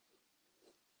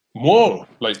 More,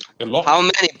 like a lot. How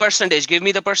many percentage? Give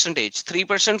me the percentage. 3%,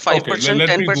 5%,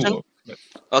 10%.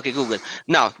 Okay, Google.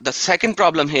 Now, the second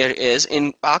problem here is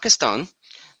in Pakistan,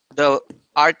 the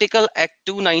Article Act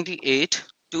 298,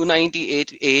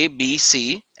 298A, B,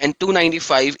 C, and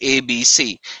 295A, B,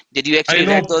 C. Did you actually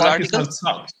read those articles?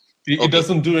 Sucks. It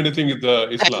doesn't do anything with the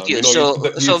Islam. Thank you. It's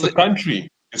a country.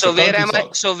 So where am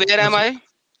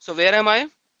I?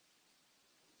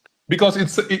 Because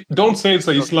don't say it's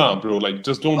Islam, bro. Like,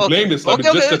 just don't blame Islam. It's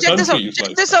just a country.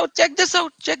 Check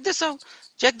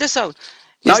this out.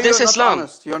 Is this Islam?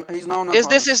 Is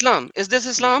this Islam? Is this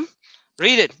Islam?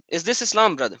 Read it. Is this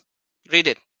Islam, brother? Read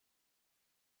it.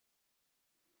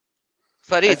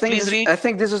 Farid, please read. I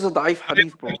think this is a da'if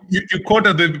hadith, bro. You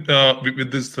quoted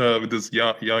with this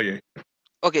yeah.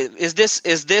 Okay, is this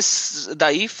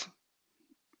da'if?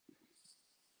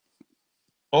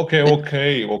 Okay. Okay,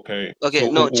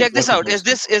 so, no, check this out. Is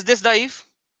this da'if?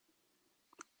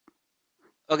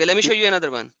 Okay, let me show you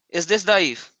another one. Is this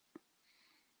da'if?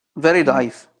 Very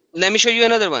da'if. Let me show you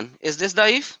another one. Is this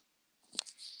da'if?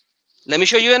 Let me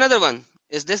show you another one.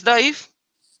 Is this da'if?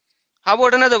 How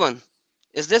about another one?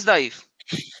 Is this da'if?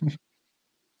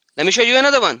 Let me show you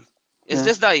another one. Is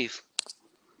this da'if?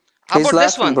 How He's about laughing,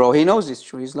 this one? bro. He knows it's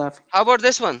true. He's laughing. How about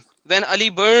this one? When Ali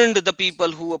burned the people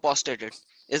who apostated.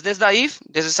 Is this da'if?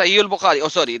 This is Sahih al-Bukhari. Oh,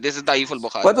 sorry. This is da'if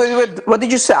al-Bukhari. What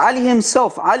did you say? Ali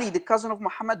himself, Ali, the cousin of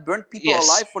Muhammad, burned people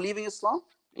alive for leaving Islam?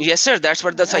 Yes, sir. That's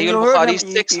what the Sahih al-Bukhari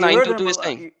 6922 is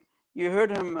saying. You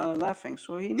heard him laughing,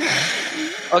 so he knows.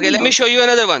 Okay, let me show you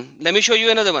another one.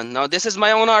 Now, this is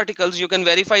my own articles. You can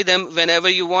verify them whenever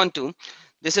you want to.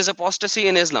 This is apostasy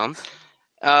in Islam.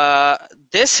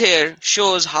 This here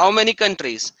shows how many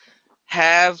countries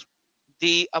have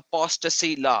the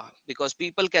apostasy law, because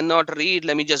people cannot read.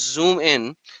 Let me just zoom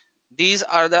in. These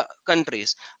are the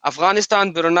countries: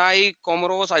 Afghanistan, Brunei,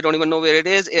 Comoros, I don't even know where it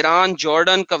is, Iran,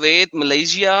 Jordan, Kuwait,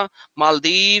 Malaysia,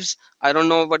 Maldives, I don't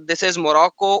know what this is,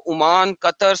 Morocco, Oman,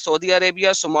 Qatar, Saudi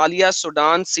Arabia, Somalia,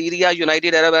 Sudan, Syria,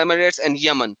 United Arab Emirates, and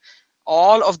Yemen.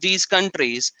 All of these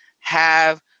countries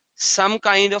have some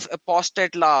kind of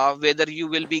apostate law, whether you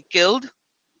will be killed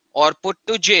or put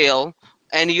to jail,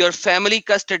 and your family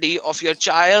custody of your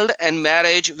child and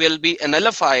marriage will be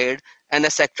nullified, and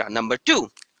etc. Number two,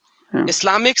 Yeah.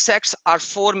 Islamic sects are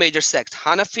four major sects: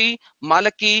 Hanafi,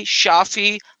 Maliki,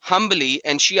 Shafi, Hanbali,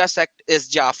 and Shia sect is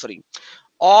Jafri.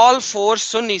 All four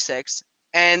Sunni sects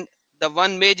and the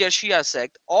one major Shia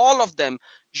sect, all of them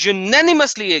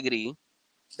unanimously agree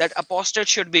that apostates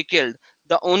should be killed.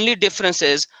 The only difference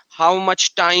is how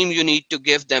much time you need to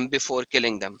give them before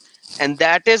killing them. And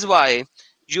that is why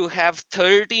you have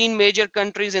 13 major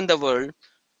countries in the world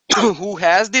who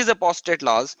has these apostate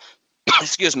laws,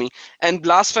 excuse me, and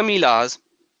blasphemy laws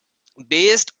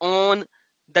based on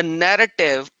the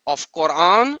narrative of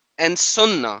Quran and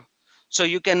Sunnah. So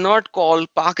you cannot call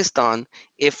Pakistan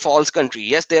a false country.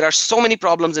 Yes, there are so many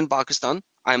problems in Pakistan.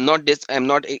 I'm not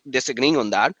disagreeing on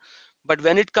that. But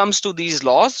when it comes to these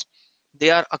laws,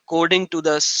 they are according to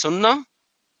the Sunnah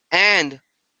and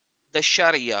the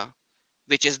Sharia,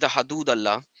 which is the Hudud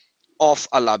Allah of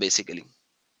Allah basically.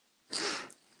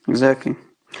 Exactly.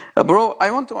 Bro,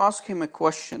 I want to ask him a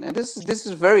question, and this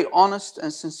is very honest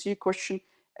and sincere question.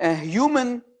 A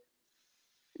human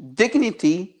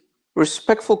dignity,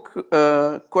 respectful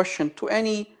question to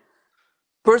any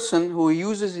person who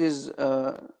uses his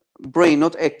brain,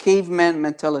 not a caveman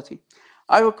mentality.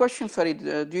 I have a question, Farid.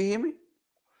 Do you hear me?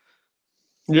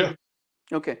 Yeah.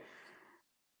 Okay.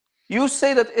 You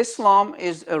say that Islam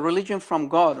is a religion from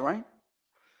God, right?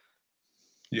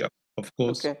 Yeah, of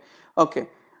course. Okay. Okay.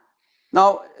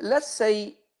 Now, let's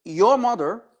say your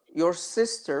mother, your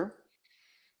sister,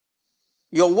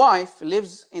 your wife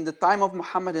lives in the time of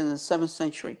Muhammad in the 7th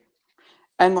century.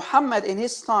 And Muhammad in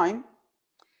his time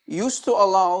used to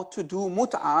allow to do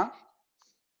mut'ah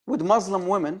with Muslim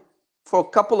women for a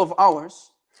couple of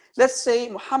hours. Let's say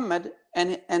Muhammad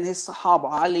and his Sahaba,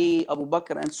 Ali, Abu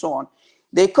Bakr, and so on,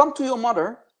 they come to your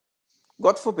mother,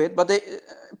 God forbid, but they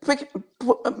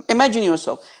imagine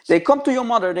yourself. They come to your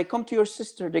mother, they come to your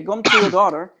sister, they come to your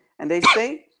daughter, and they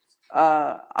say,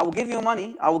 I will give you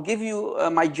money, I will give you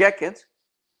my jacket,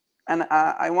 and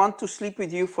I want to sleep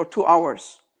with you for 2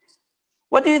 hours.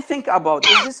 What do you think about?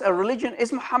 Is this a religion?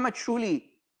 Is Muhammad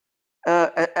truly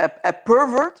a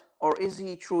pervert, or is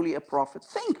he truly a prophet?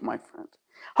 Think, my friend.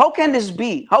 How can this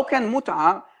be? How can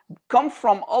mut'ah come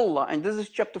from Allah? And this is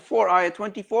chapter 4, ayah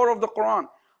 24 of the Quran.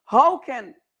 How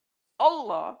can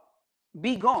Allah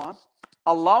be God,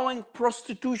 allowing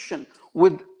prostitution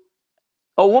with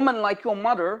a woman like your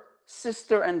mother,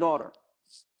 sister, and daughter?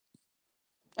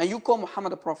 And you call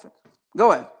Muhammad a prophet?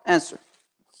 Go ahead, answer.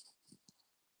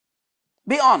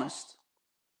 Be honest.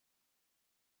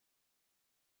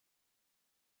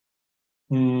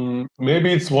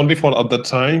 Maybe it's only for at the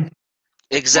time.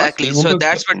 Exactly. It So won't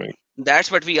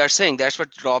that's what we are saying. That's what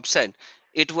Rob said.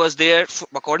 It was there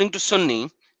according to Sunni.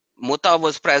 Muta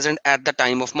was present at the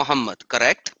time of Muhammad.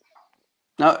 Correct?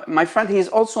 Now, my friend, he is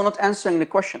also not answering the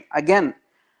question. Again,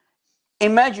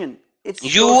 imagine it's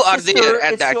You your are there sister,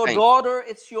 at it's that your time. daughter,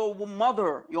 it's your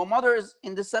mother. Your mother is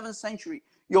in the 7th century.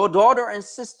 Your daughter and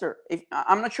sister,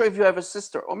 I'm not sure if you have a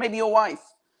sister, or maybe your wife.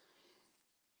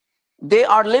 They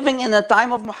are living in the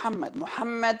time of Muhammad.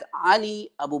 Muhammad, Ali,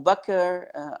 Abu Bakr,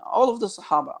 all of the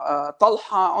Sahaba,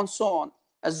 Talha, and so on,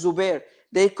 Az-Zubair.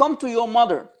 They come to your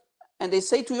mother and they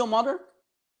say to your mother,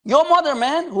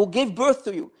 man, who gave birth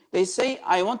to you, they say,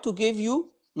 I want to give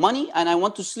you money and I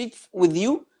want to sleep with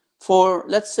you for,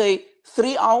 let's say,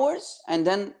 3 hours, and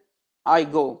then I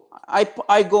go.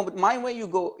 I go my way, you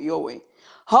go your way.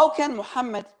 How can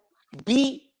Muhammad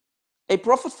be a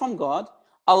prophet from God,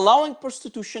 allowing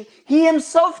prostitution? He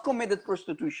himself committed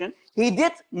prostitution. He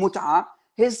did mut'ah.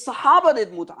 His Sahaba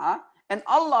did mut'ah. And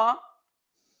Allah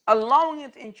allowing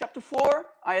it in chapter 4,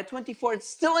 ayah 24. It's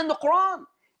still in the Quran.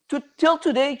 Till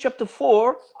today, chapter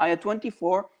 4, ayah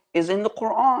 24 is in the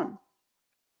Quran.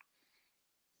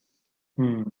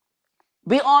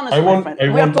 Be honest, my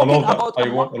friend. We are talking about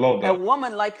a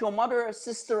woman like your mother,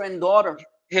 sister, and daughter.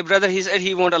 Hey, brother, he said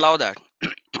he won't allow that.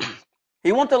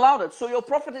 He won't allow that. So your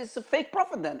prophet is a fake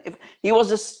prophet then. If he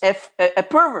was a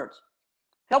pervert,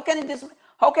 how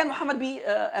can Muhammad be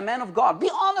a man of God? Be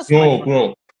honest, my friend.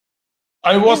 Bro.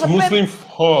 I was Muslim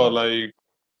for like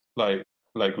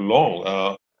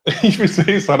long. If you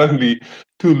say suddenly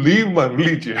to leave my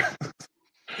religion, how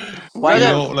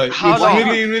it's long?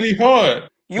 really hard.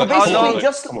 You basically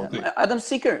just Adam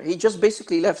Seeker. He just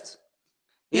basically left.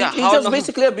 He how just long?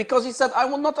 basically, because he said, I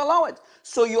will not allow it.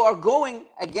 So you are going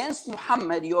against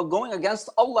Muhammad, you are going against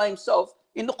Allah himself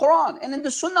in the Quran and in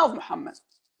the Sunnah of Muhammad.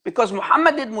 Because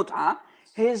Muhammad did mut'ah,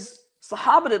 his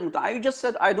Sahaba did mut'ah. You just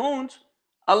said, I don't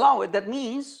allow it. That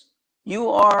means you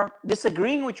are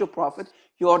disagreeing with your Prophet,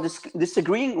 you are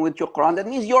disagreeing with your Quran. That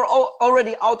means you're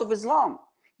already out of Islam.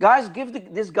 Guys, give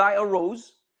this guy a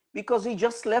rose because he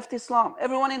just left Islam.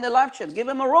 Everyone in the live chat, give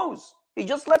him a rose. He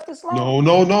just left Islam. No.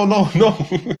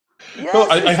 Yes, No,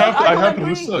 you I said, have to. I I don't have to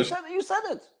agree. research. You said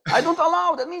it. I don't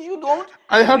allow. That means you don't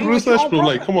I have to agree with your research, own bro.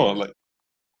 Like, Prophet. come on,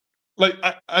 like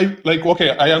I like. Okay,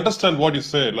 I understand what you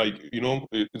said. Like,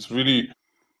 it's really.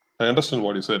 I understand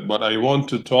what you said, but I want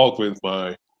to talk with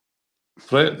my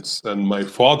friends and my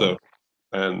father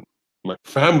and my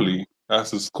family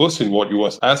as this question. What you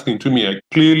was asking to me, I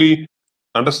clearly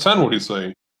understand what you're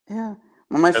saying. Yeah,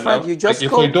 my And friend, you like, just if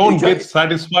I called. You don't get just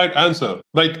satisfied answer,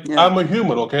 like yeah. I'm a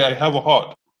human, okay? I have a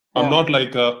heart. I'm Yeah. not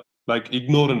like a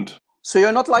ignorant So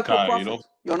you're not like your guy, Prophet.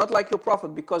 You're not like your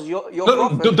Prophet because your No,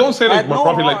 Prophet don't say like had my no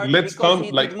prophet. Like, heart let's because come.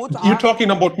 he Like, did you're mut'ah.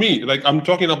 talking about me. Like, I'm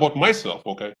talking about myself,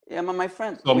 okay? Yeah, my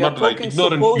friend, So I'm we are not like talking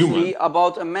ignorant supposedly human.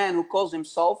 about a man who calls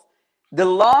himself the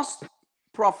last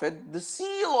prophet, the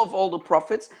seal of all the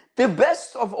prophets, the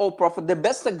best of all prophets, the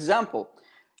best example.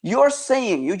 You're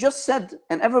saying, you just said,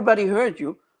 and everybody heard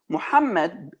you,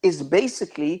 Muhammad is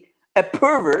basically a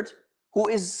pervert who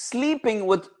is sleeping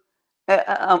with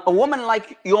a woman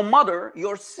like your mother,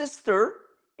 your sister.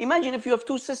 Imagine if you have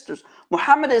two sisters.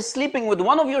 Muhammad is sleeping with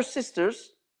one of your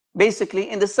sisters, basically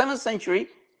in the 7th century,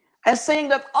 and saying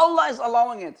that Allah is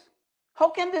allowing it. How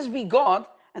can this be God?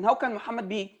 And how can Muhammad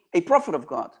be a prophet of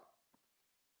God?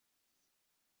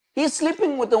 He's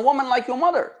sleeping with a woman like your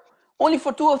mother, only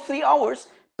for 2 or 3 hours,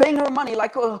 paying her money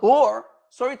like a whore.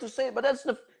 Sorry to say, but that's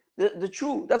the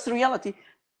truth. That's the reality.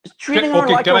 Treating her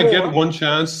Okay, like can a I get whore. one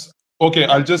chance? Okay,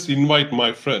 I'll just invite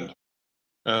my friend,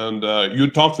 and you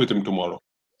talk with him tomorrow.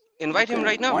 Invite him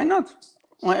right now. Why not?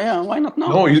 Why not now?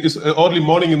 No, it's early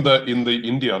morning in the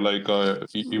India. Like,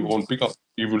 he won't pick up.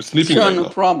 He will sleeping Sure, right no now.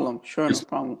 problem. Sure, no It's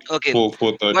problem. Okay,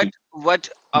 4:30. what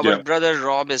our Yeah. brother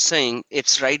Rob is saying,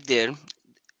 it's right there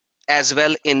as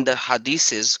well in the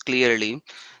hadiths. Clearly,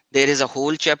 there is a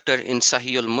whole chapter in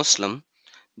Sahih al-Muslim.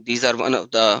 These are one of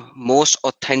the most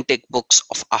authentic books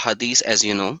of ahadith, as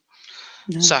you know.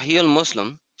 Sahih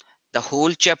al-Muslim, the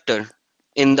whole chapter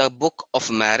in the book of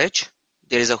marriage,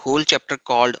 there is a whole chapter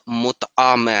called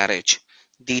mut'a marriage,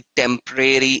 the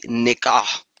temporary nikah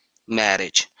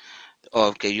marriage.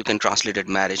 Okay, you can translate it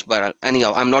marriage, but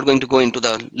anyhow, I'm not going to go into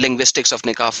the linguistics of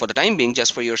nikah for the time being,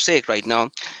 just for your sake right now.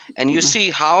 And you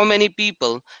see how many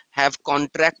people have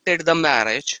contracted the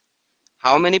marriage.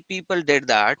 How many people did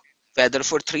that? Whether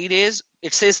for 3 days,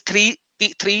 it says three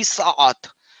sa'at.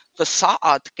 So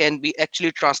sa'at can be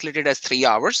actually translated as 3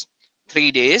 hours,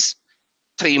 3 days,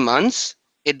 3 months.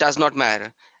 It does not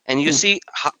matter. And you see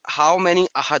how many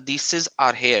ahadiths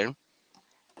are here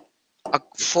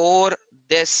for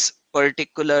this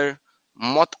particular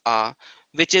mut'a,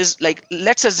 which is like,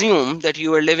 let's assume that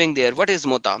you are living there. What is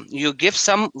mut'a? You give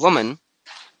some woman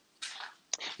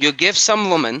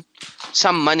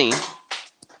some money,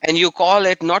 and you call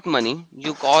it not money,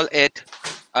 you call it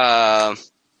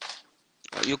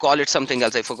something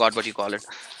else. I forgot what you call it.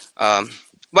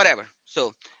 Whatever.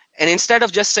 So, and instead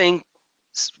of just saying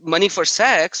money for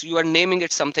sex, you are naming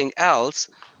it something else,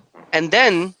 and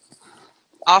then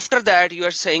after that you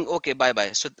are saying, okay, bye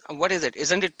bye. So what is it?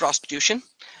 Isn't it prostitution?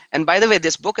 And by the way,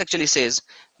 this book actually says,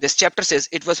 this chapter says,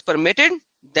 it was permitted,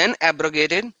 then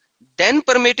abrogated, then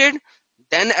permitted,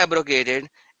 then abrogated,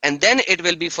 and then it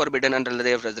will be forbidden until the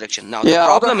day of resurrection. Now the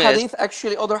problem is,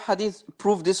 Other hadith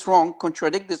prove this wrong,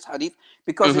 contradict this hadith,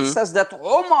 because it says that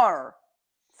Omar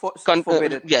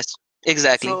forbid it. yes,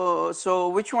 exactly. So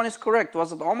which one is correct?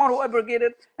 Was it Omar who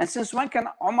abrogated? And since when can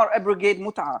Omar abrogate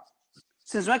mut'ah?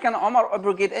 Since when can Omar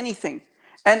abrogate anything?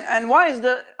 And why is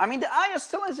the ayah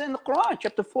still is in the Quran,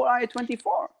 chapter 4, ayah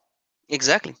 24.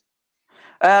 Exactly.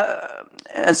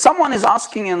 Someone is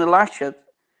asking in the live chat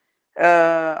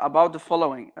about the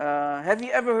following. Have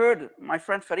you ever heard, my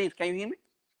friend Farid, can you hear me?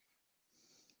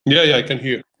 Yeah, I can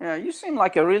hear. Yeah, you seem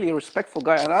like a really respectful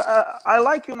guy. And I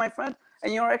like you, my friend,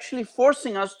 and you're actually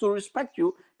forcing us to respect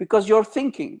you because you're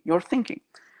thinking.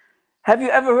 Have you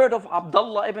ever heard of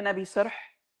Abdullah ibn Abi Sarh?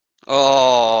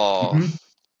 Oh.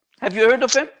 Have you heard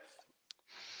of him?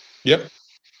 Yep.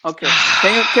 Okay.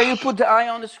 Can you put the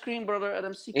ayah on the screen, brother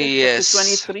Adam Seeker? Yes.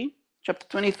 Chapter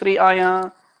 23,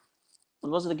 ayah,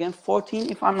 what was it again? 14,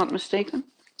 if I'm not mistaken.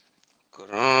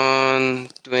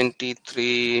 Quran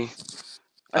 23,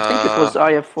 I think it was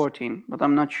ayah 14, but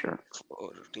I'm not sure.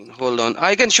 14. Hold on.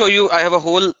 I can show you. I have a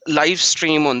whole live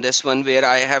stream on this one where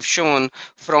I have shown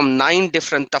from 9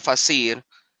 different tafasir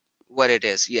what it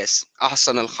is. Yes.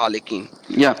 Ahsan al-Khaliqin.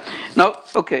 Yeah. Now,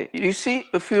 okay. You see,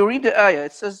 if you read the ayah,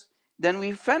 it says, then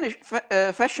we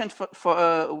fashioned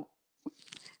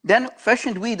then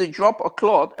fashioned we the drop of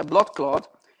cloth, a blood cloth.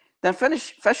 Then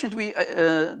fashioned we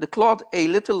the cloth a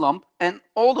little lump, and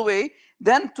all the way.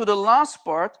 Then to the last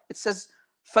part, it says,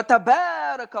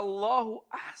 فَتَبَارَكَ اللَّهُ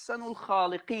أَحْسَنُ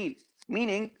الْخَالِقِينَ.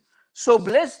 Meaning, so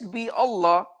blessed be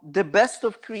Allah, the best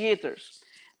of creators.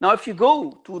 Now, if you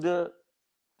go to the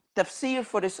tafsir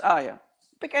for this ayah,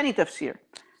 pick any tafsir.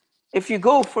 If you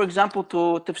go, for example,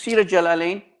 to Tafsir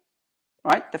al-Jalalain,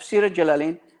 right? Tafsir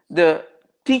al-Jalalain, the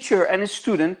teacher and his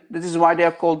student, this is why they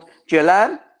are called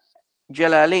Jalalain,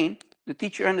 the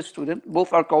teacher and the student,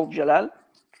 both are called Jalal.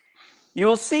 You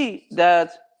will see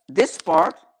that this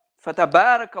part,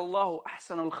 فَتَبَارَكَ اللَّهُ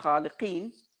أَحْسَنُ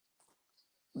الْخَالِقِينَ,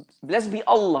 blessed be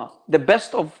Allah, the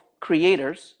best of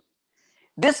creators.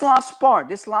 This last part,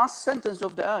 this last sentence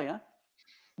of the ayah,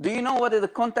 do you know what the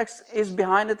context is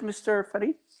behind it, Mr.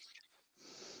 Farid?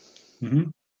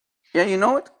 Yeah, you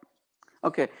know it?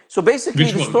 Okay, so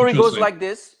basically the story goes like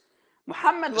this.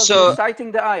 Muhammad was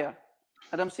reciting the ayah.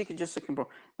 Adam, seek just a second, bro.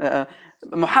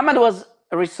 Muhammad was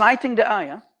reciting the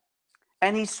ayah,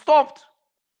 and he stopped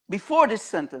before this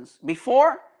sentence,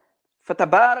 before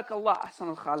فَتَبَارَكَ اللَّهُ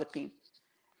أَحْسَنُ الْخَالِقِينَ.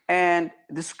 And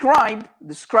the scribe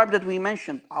that we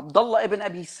mentioned, Abdullah ibn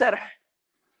Abi Sarh,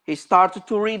 he started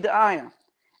to read the ayah.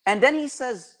 And then he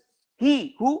says,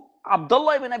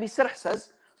 Abdullah ibn Abi Sarh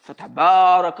says,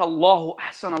 فَتَبَارَكَ اللَّهُ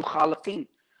أَحْسَنُ الْخَالِقِينَ.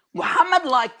 Muhammad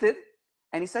liked it,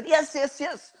 and he said, yes, yes,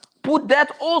 yes. Put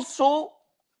that also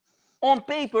on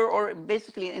paper, or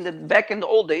basically in the back in the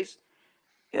old days,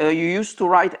 you used to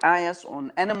write ayahs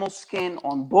on animal skin,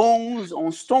 on bones,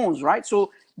 on stones, right?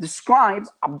 So the scribe,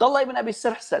 Abdullah ibn Abi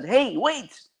Sarh, said, hey,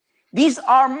 wait, these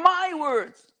are my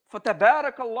words.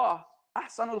 فَتَبَارَكَ اللَّهُ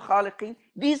أَحْسَنُ الْخَالِقِينَ.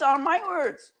 These are my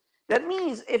words. That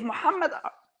means if Muhammad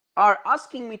are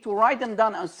asking me to write them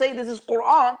down and say this is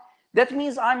Quran, that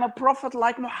means I'm a prophet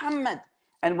like Muhammad.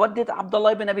 And what did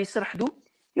Abdullah ibn Abi Sarh do?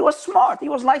 He was smart. He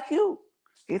was like you.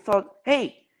 He thought,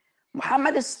 hey,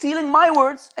 Muhammad is stealing my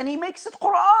words and he makes it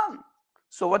Quran.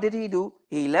 So what did he do?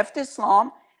 He left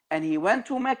Islam and he went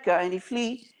to Mecca and he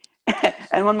fled.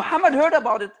 And when Muhammad heard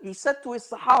about it, he said to his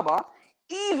Sahaba,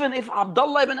 even if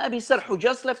Abdullah ibn Abi Sarh, who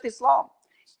just left Islam,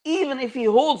 even if he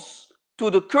holds to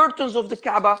the curtains of the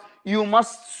Kaaba, you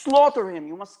must slaughter him,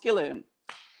 you must kill him.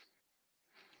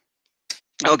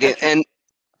 Okay,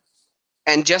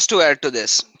 and just to add to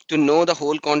this, to know the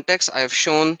whole context, I have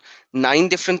shown 9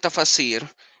 different tafasir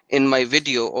in my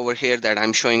video over here that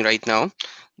I'm showing right now.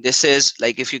 This is,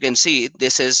 like, if you can see,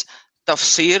 this is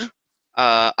tafsir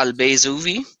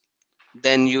al-Bayzuvi.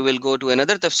 Then you will go to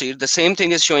another tafsir. The same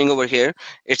thing is showing over here.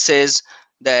 It says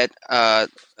that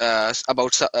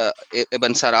about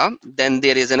Ibn Sara. Then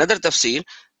there is another tafsir.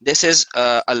 This is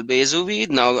al-Bayzuvi.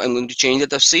 Now I'm going to change the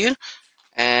tafsir,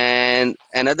 and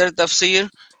another tafsir,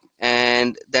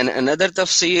 and then another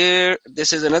tafsir.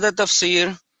 This is another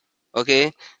tafsir.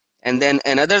 Okay, and then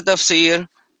another tafsir.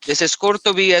 This is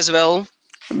Qurtubi as well.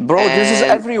 Bro, this is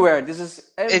everywhere. This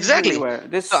is everywhere. Exactly.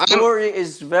 This story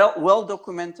is well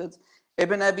documented.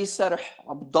 Ibn Abi Sarh,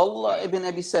 Abdullah ibn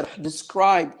Abi Sarh,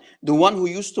 described the one who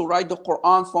used to write the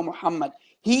Quran for Muhammad.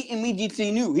 He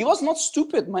immediately knew. He was not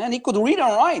stupid, man. He could read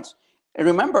and write. And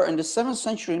remember, in the 7th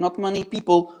century, not many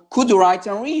people could write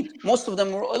and read. Most of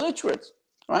them were illiterate,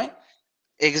 right?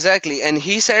 Exactly. And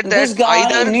he said that this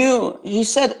guy knew. He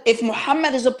said, if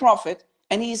Muhammad is a prophet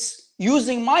and he's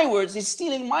using my words, he's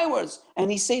stealing my words, and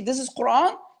he said this is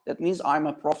Quran, that means I'm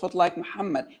a prophet like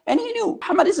Muhammad. And he knew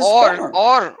Muhammad is a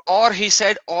scammer. Or he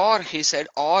said,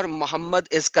 or Muhammad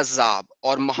is Kazab,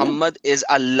 or Muhammad is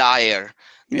a liar.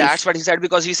 That's what he said,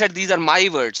 because he said these are my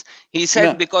words. He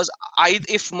said because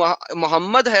if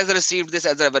Muhammad has received this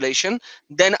as revelation,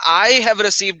 then I have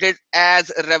received it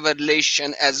as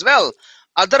revelation as well.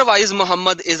 Otherwise,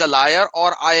 Muhammad is a liar,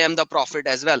 or I am the prophet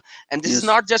as well. And this is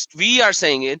not just we are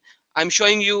saying it. I'm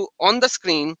showing you on the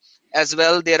screen as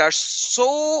well. There are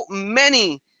so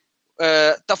many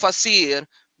tafasir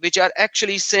which are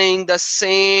actually saying the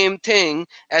same thing.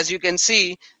 As you can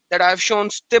see that I've shown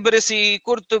Tibrisi,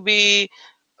 Qurtubi,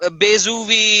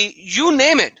 Bayzuvi, you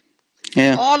name it.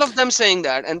 All of them saying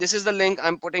that. And this is the link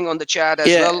I'm putting on the chat as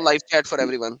well, live chat for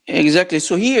everyone. Exactly.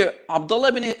 So here, Abdullah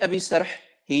ibn Abi Sarh,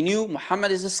 he knew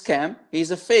Muhammad is a scam.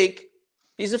 He's a fake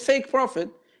prophet.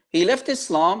 He left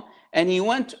Islam and he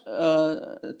went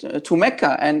to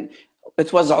Mecca, and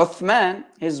it was Uthman,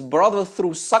 his brother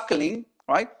through suckling,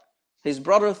 right? his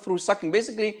brother through sucking,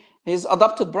 basically his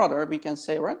adopted brother, we can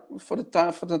say, right? For the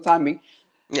time being.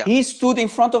 Yeah. He stood in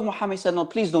front of Muhammad and said, no,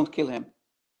 please don't kill him.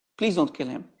 Please don't kill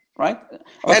him, right?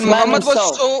 And Uthman Muhammad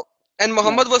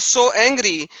himself, was so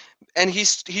angry, and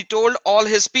he told all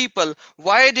his people,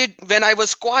 why did, when I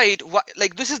was quiet,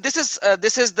 like this is the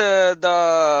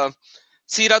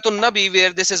Siratun Nabi,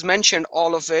 where this is mentioned,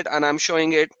 all of it, and I'm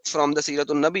showing it from the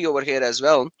Siratun Nabi over here as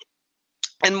well.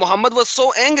 And Muhammad was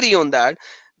so angry on that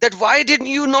why didn't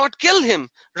you not kill him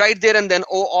right there and then,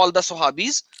 oh, all the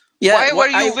Sahabis? Why were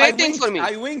you waiting for me?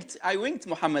 I winked,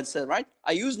 Muhammad said, right?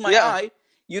 I used my eye.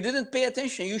 You didn't pay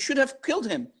attention. You should have killed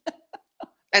him.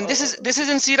 And this is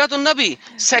in Siratun Nabi,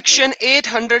 section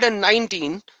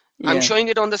 819. I'm showing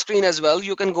it on the screen as well.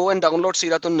 You can go and download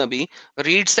Siratun Nabi,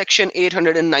 read section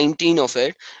 819 of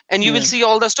it, and you will see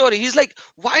all the story. He's like,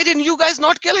 why didn't you guys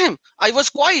not kill him? I was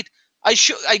quiet. I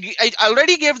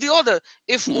already gave the order.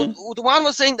 If Uthman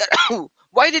was saying that,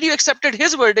 why did you accepted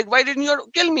his verdict? Why didn't you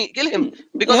kill him?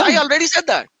 Because I already said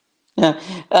that. Yeah.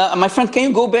 My friend, can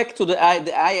you go back to the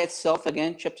ayah itself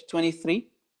again, chapter 23?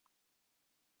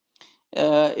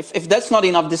 If that's not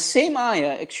enough, the same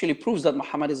ayah actually proves that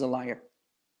Muhammad is a liar.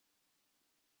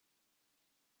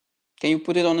 Can you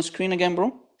put it on the screen again,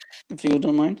 bro? If you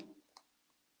don't mind.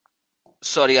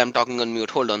 Sorry, I'm talking on mute.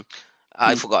 Hold on.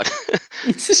 I forgot.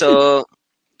 So,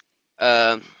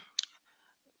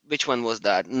 which one was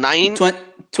that?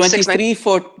 23,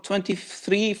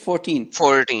 14.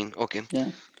 14. Okay.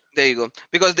 Yeah. There you go.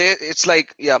 Because it's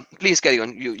like, yeah, please carry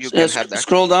on. You can have that.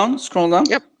 Scroll down.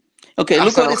 Yep. Okay,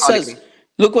 look what it says.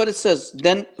 Look what it says.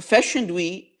 Then fashioned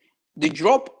we the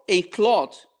drop a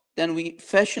cloth. Then we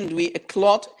fashioned we a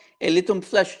cloth, a little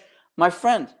flesh. My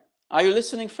friend, are you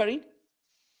listening, Farid?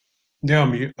 Yeah,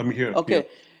 I'm here. Okay. Yeah.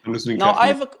 I'm listening. Now,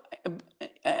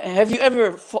 have you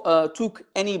ever took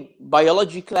any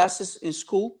biology classes in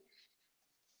school?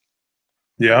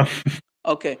 Yeah.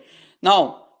 Okay.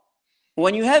 Now,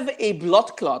 when you have a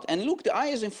blood clot, and look, the eye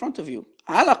is in front of you.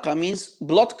 Alaqa means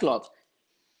blood clot.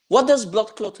 What does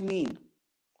blood clot mean?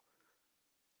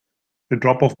 A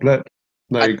drop of blood.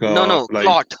 Like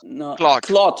clot. No,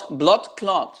 clot. Blood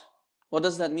clot. What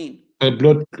does that mean? A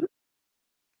blood.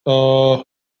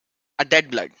 A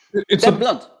dead blood. It's dead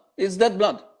blood. It's dead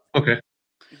blood. Okay.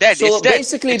 Dead. So it's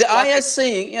basically, dead. the ayah is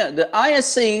saying, the ayah is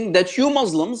saying that you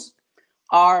Muslims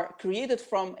are created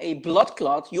from a blood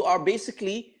clot. You are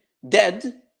basically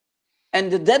dead,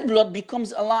 and the dead blood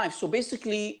becomes alive. So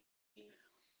basically,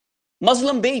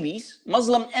 Muslim babies,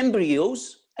 Muslim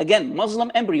embryos, again,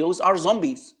 Muslim embryos are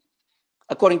zombies,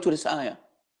 according to this ayah.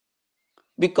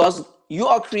 Because you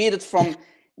are created from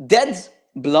dead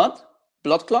blood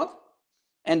clot,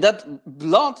 and that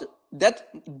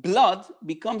blood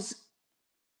becomes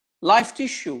live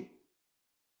tissue.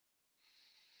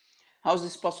 How is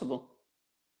this possible?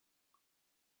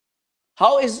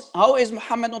 How is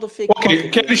Muhammad not a fake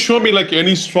prophet? Can you show me like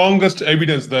any strongest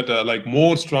evidence that like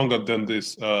more stronger than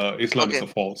this Islam is a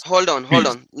false? Hold on.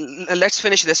 Let's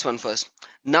finish this one first.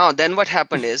 Now, then what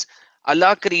happened is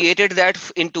Allah created that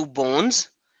into bones,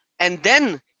 and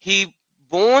then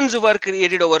bones were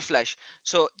created over flesh.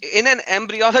 So in an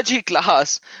embryology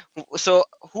class, so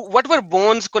what were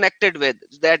bones connected with?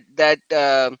 That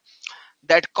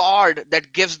cord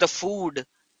that gives the food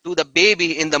to the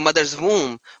baby in the mother's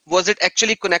womb, was it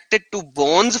actually connected to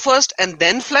bones first and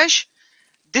then flesh?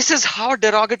 This is how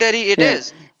derogatory it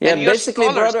is. Yeah, and basically,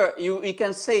 brother, you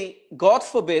can say, God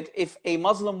forbid, if a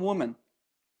Muslim woman,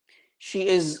 she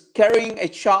is carrying a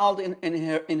child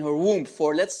in her womb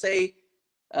for, let's say,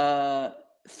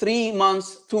 3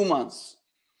 months, 2 months,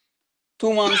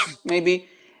 2 months maybe,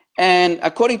 and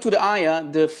according to the ayah,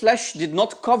 the flesh did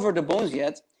not cover the bones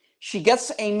yet. She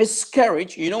gets a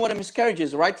miscarriage. You know what a miscarriage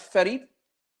is, right, Farid?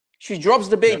 She drops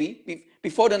the baby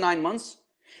before the 9 months.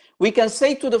 We can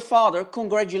say to the father,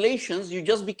 congratulations, you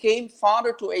just became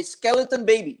father to a skeleton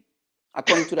baby,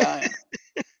 according to the ayah.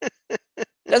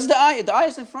 That's the ayah. The ayah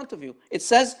is in front of you. It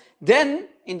says, then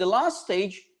in the last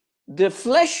stage, the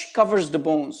flesh covers the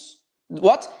bones.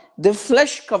 What? The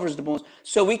flesh covers the bones.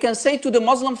 So we can say to the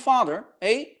Muslim father,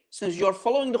 hey, since you're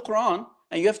following the Quran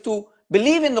and you have to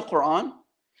believe in the Quran,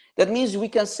 that means we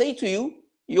can say to you,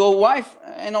 your wife,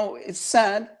 it's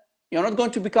sad, you're not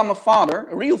going to become a father,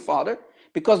 a real father,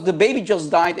 because the baby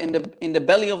just died in the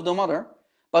belly of the mother.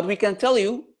 But we can tell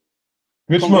you,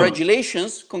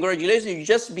 congratulations, you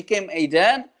just became a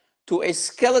dad to a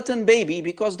skeleton baby,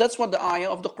 because that's what the ayah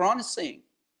of the Quran is saying.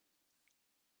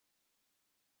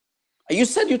 You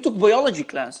said you took biology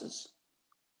classes.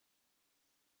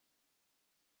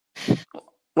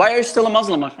 Why are you still a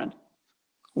Muslim, my friend?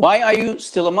 Why are you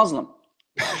still a Muslim?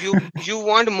 you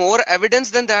want more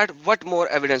evidence than that? What more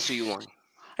evidence do you want?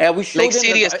 We showed Like, him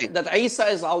seriously. that Isa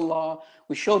is Allah.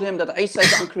 We showed him that Isa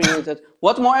is uncreated.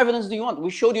 What more evidence do you want? We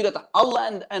showed you that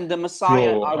Allah and the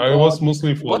Messiah Bro, are I God. was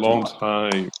Muslim for a What long more?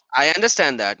 time. I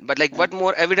understand that, but like, what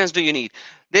more evidence do you need?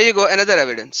 There you go, another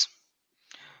evidence.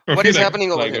 What is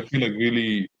happening over here? I feel like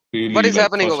really, What really is like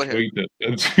happening over here?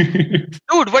 frustrated.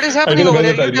 Dude, what is I happening don't know over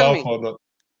here? whether I You tell laugh me. or not.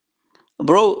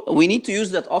 Bro, we need to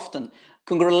use that often.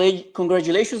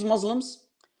 Congratulations, Muslims.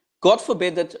 God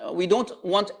forbid that we don't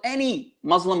want any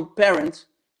Muslim parent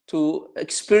to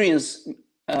experience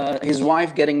his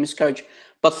wife getting miscarriage.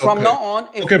 But from Okay. now on,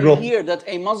 if Okay, we bro. hear that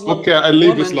a Muslim Okay, I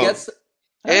leave woman Islam. gets...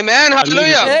 Amen. I leave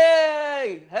Hallelujah. Islam.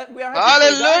 Hey, we are happy for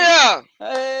you guys. Hallelujah.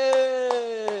 Hey.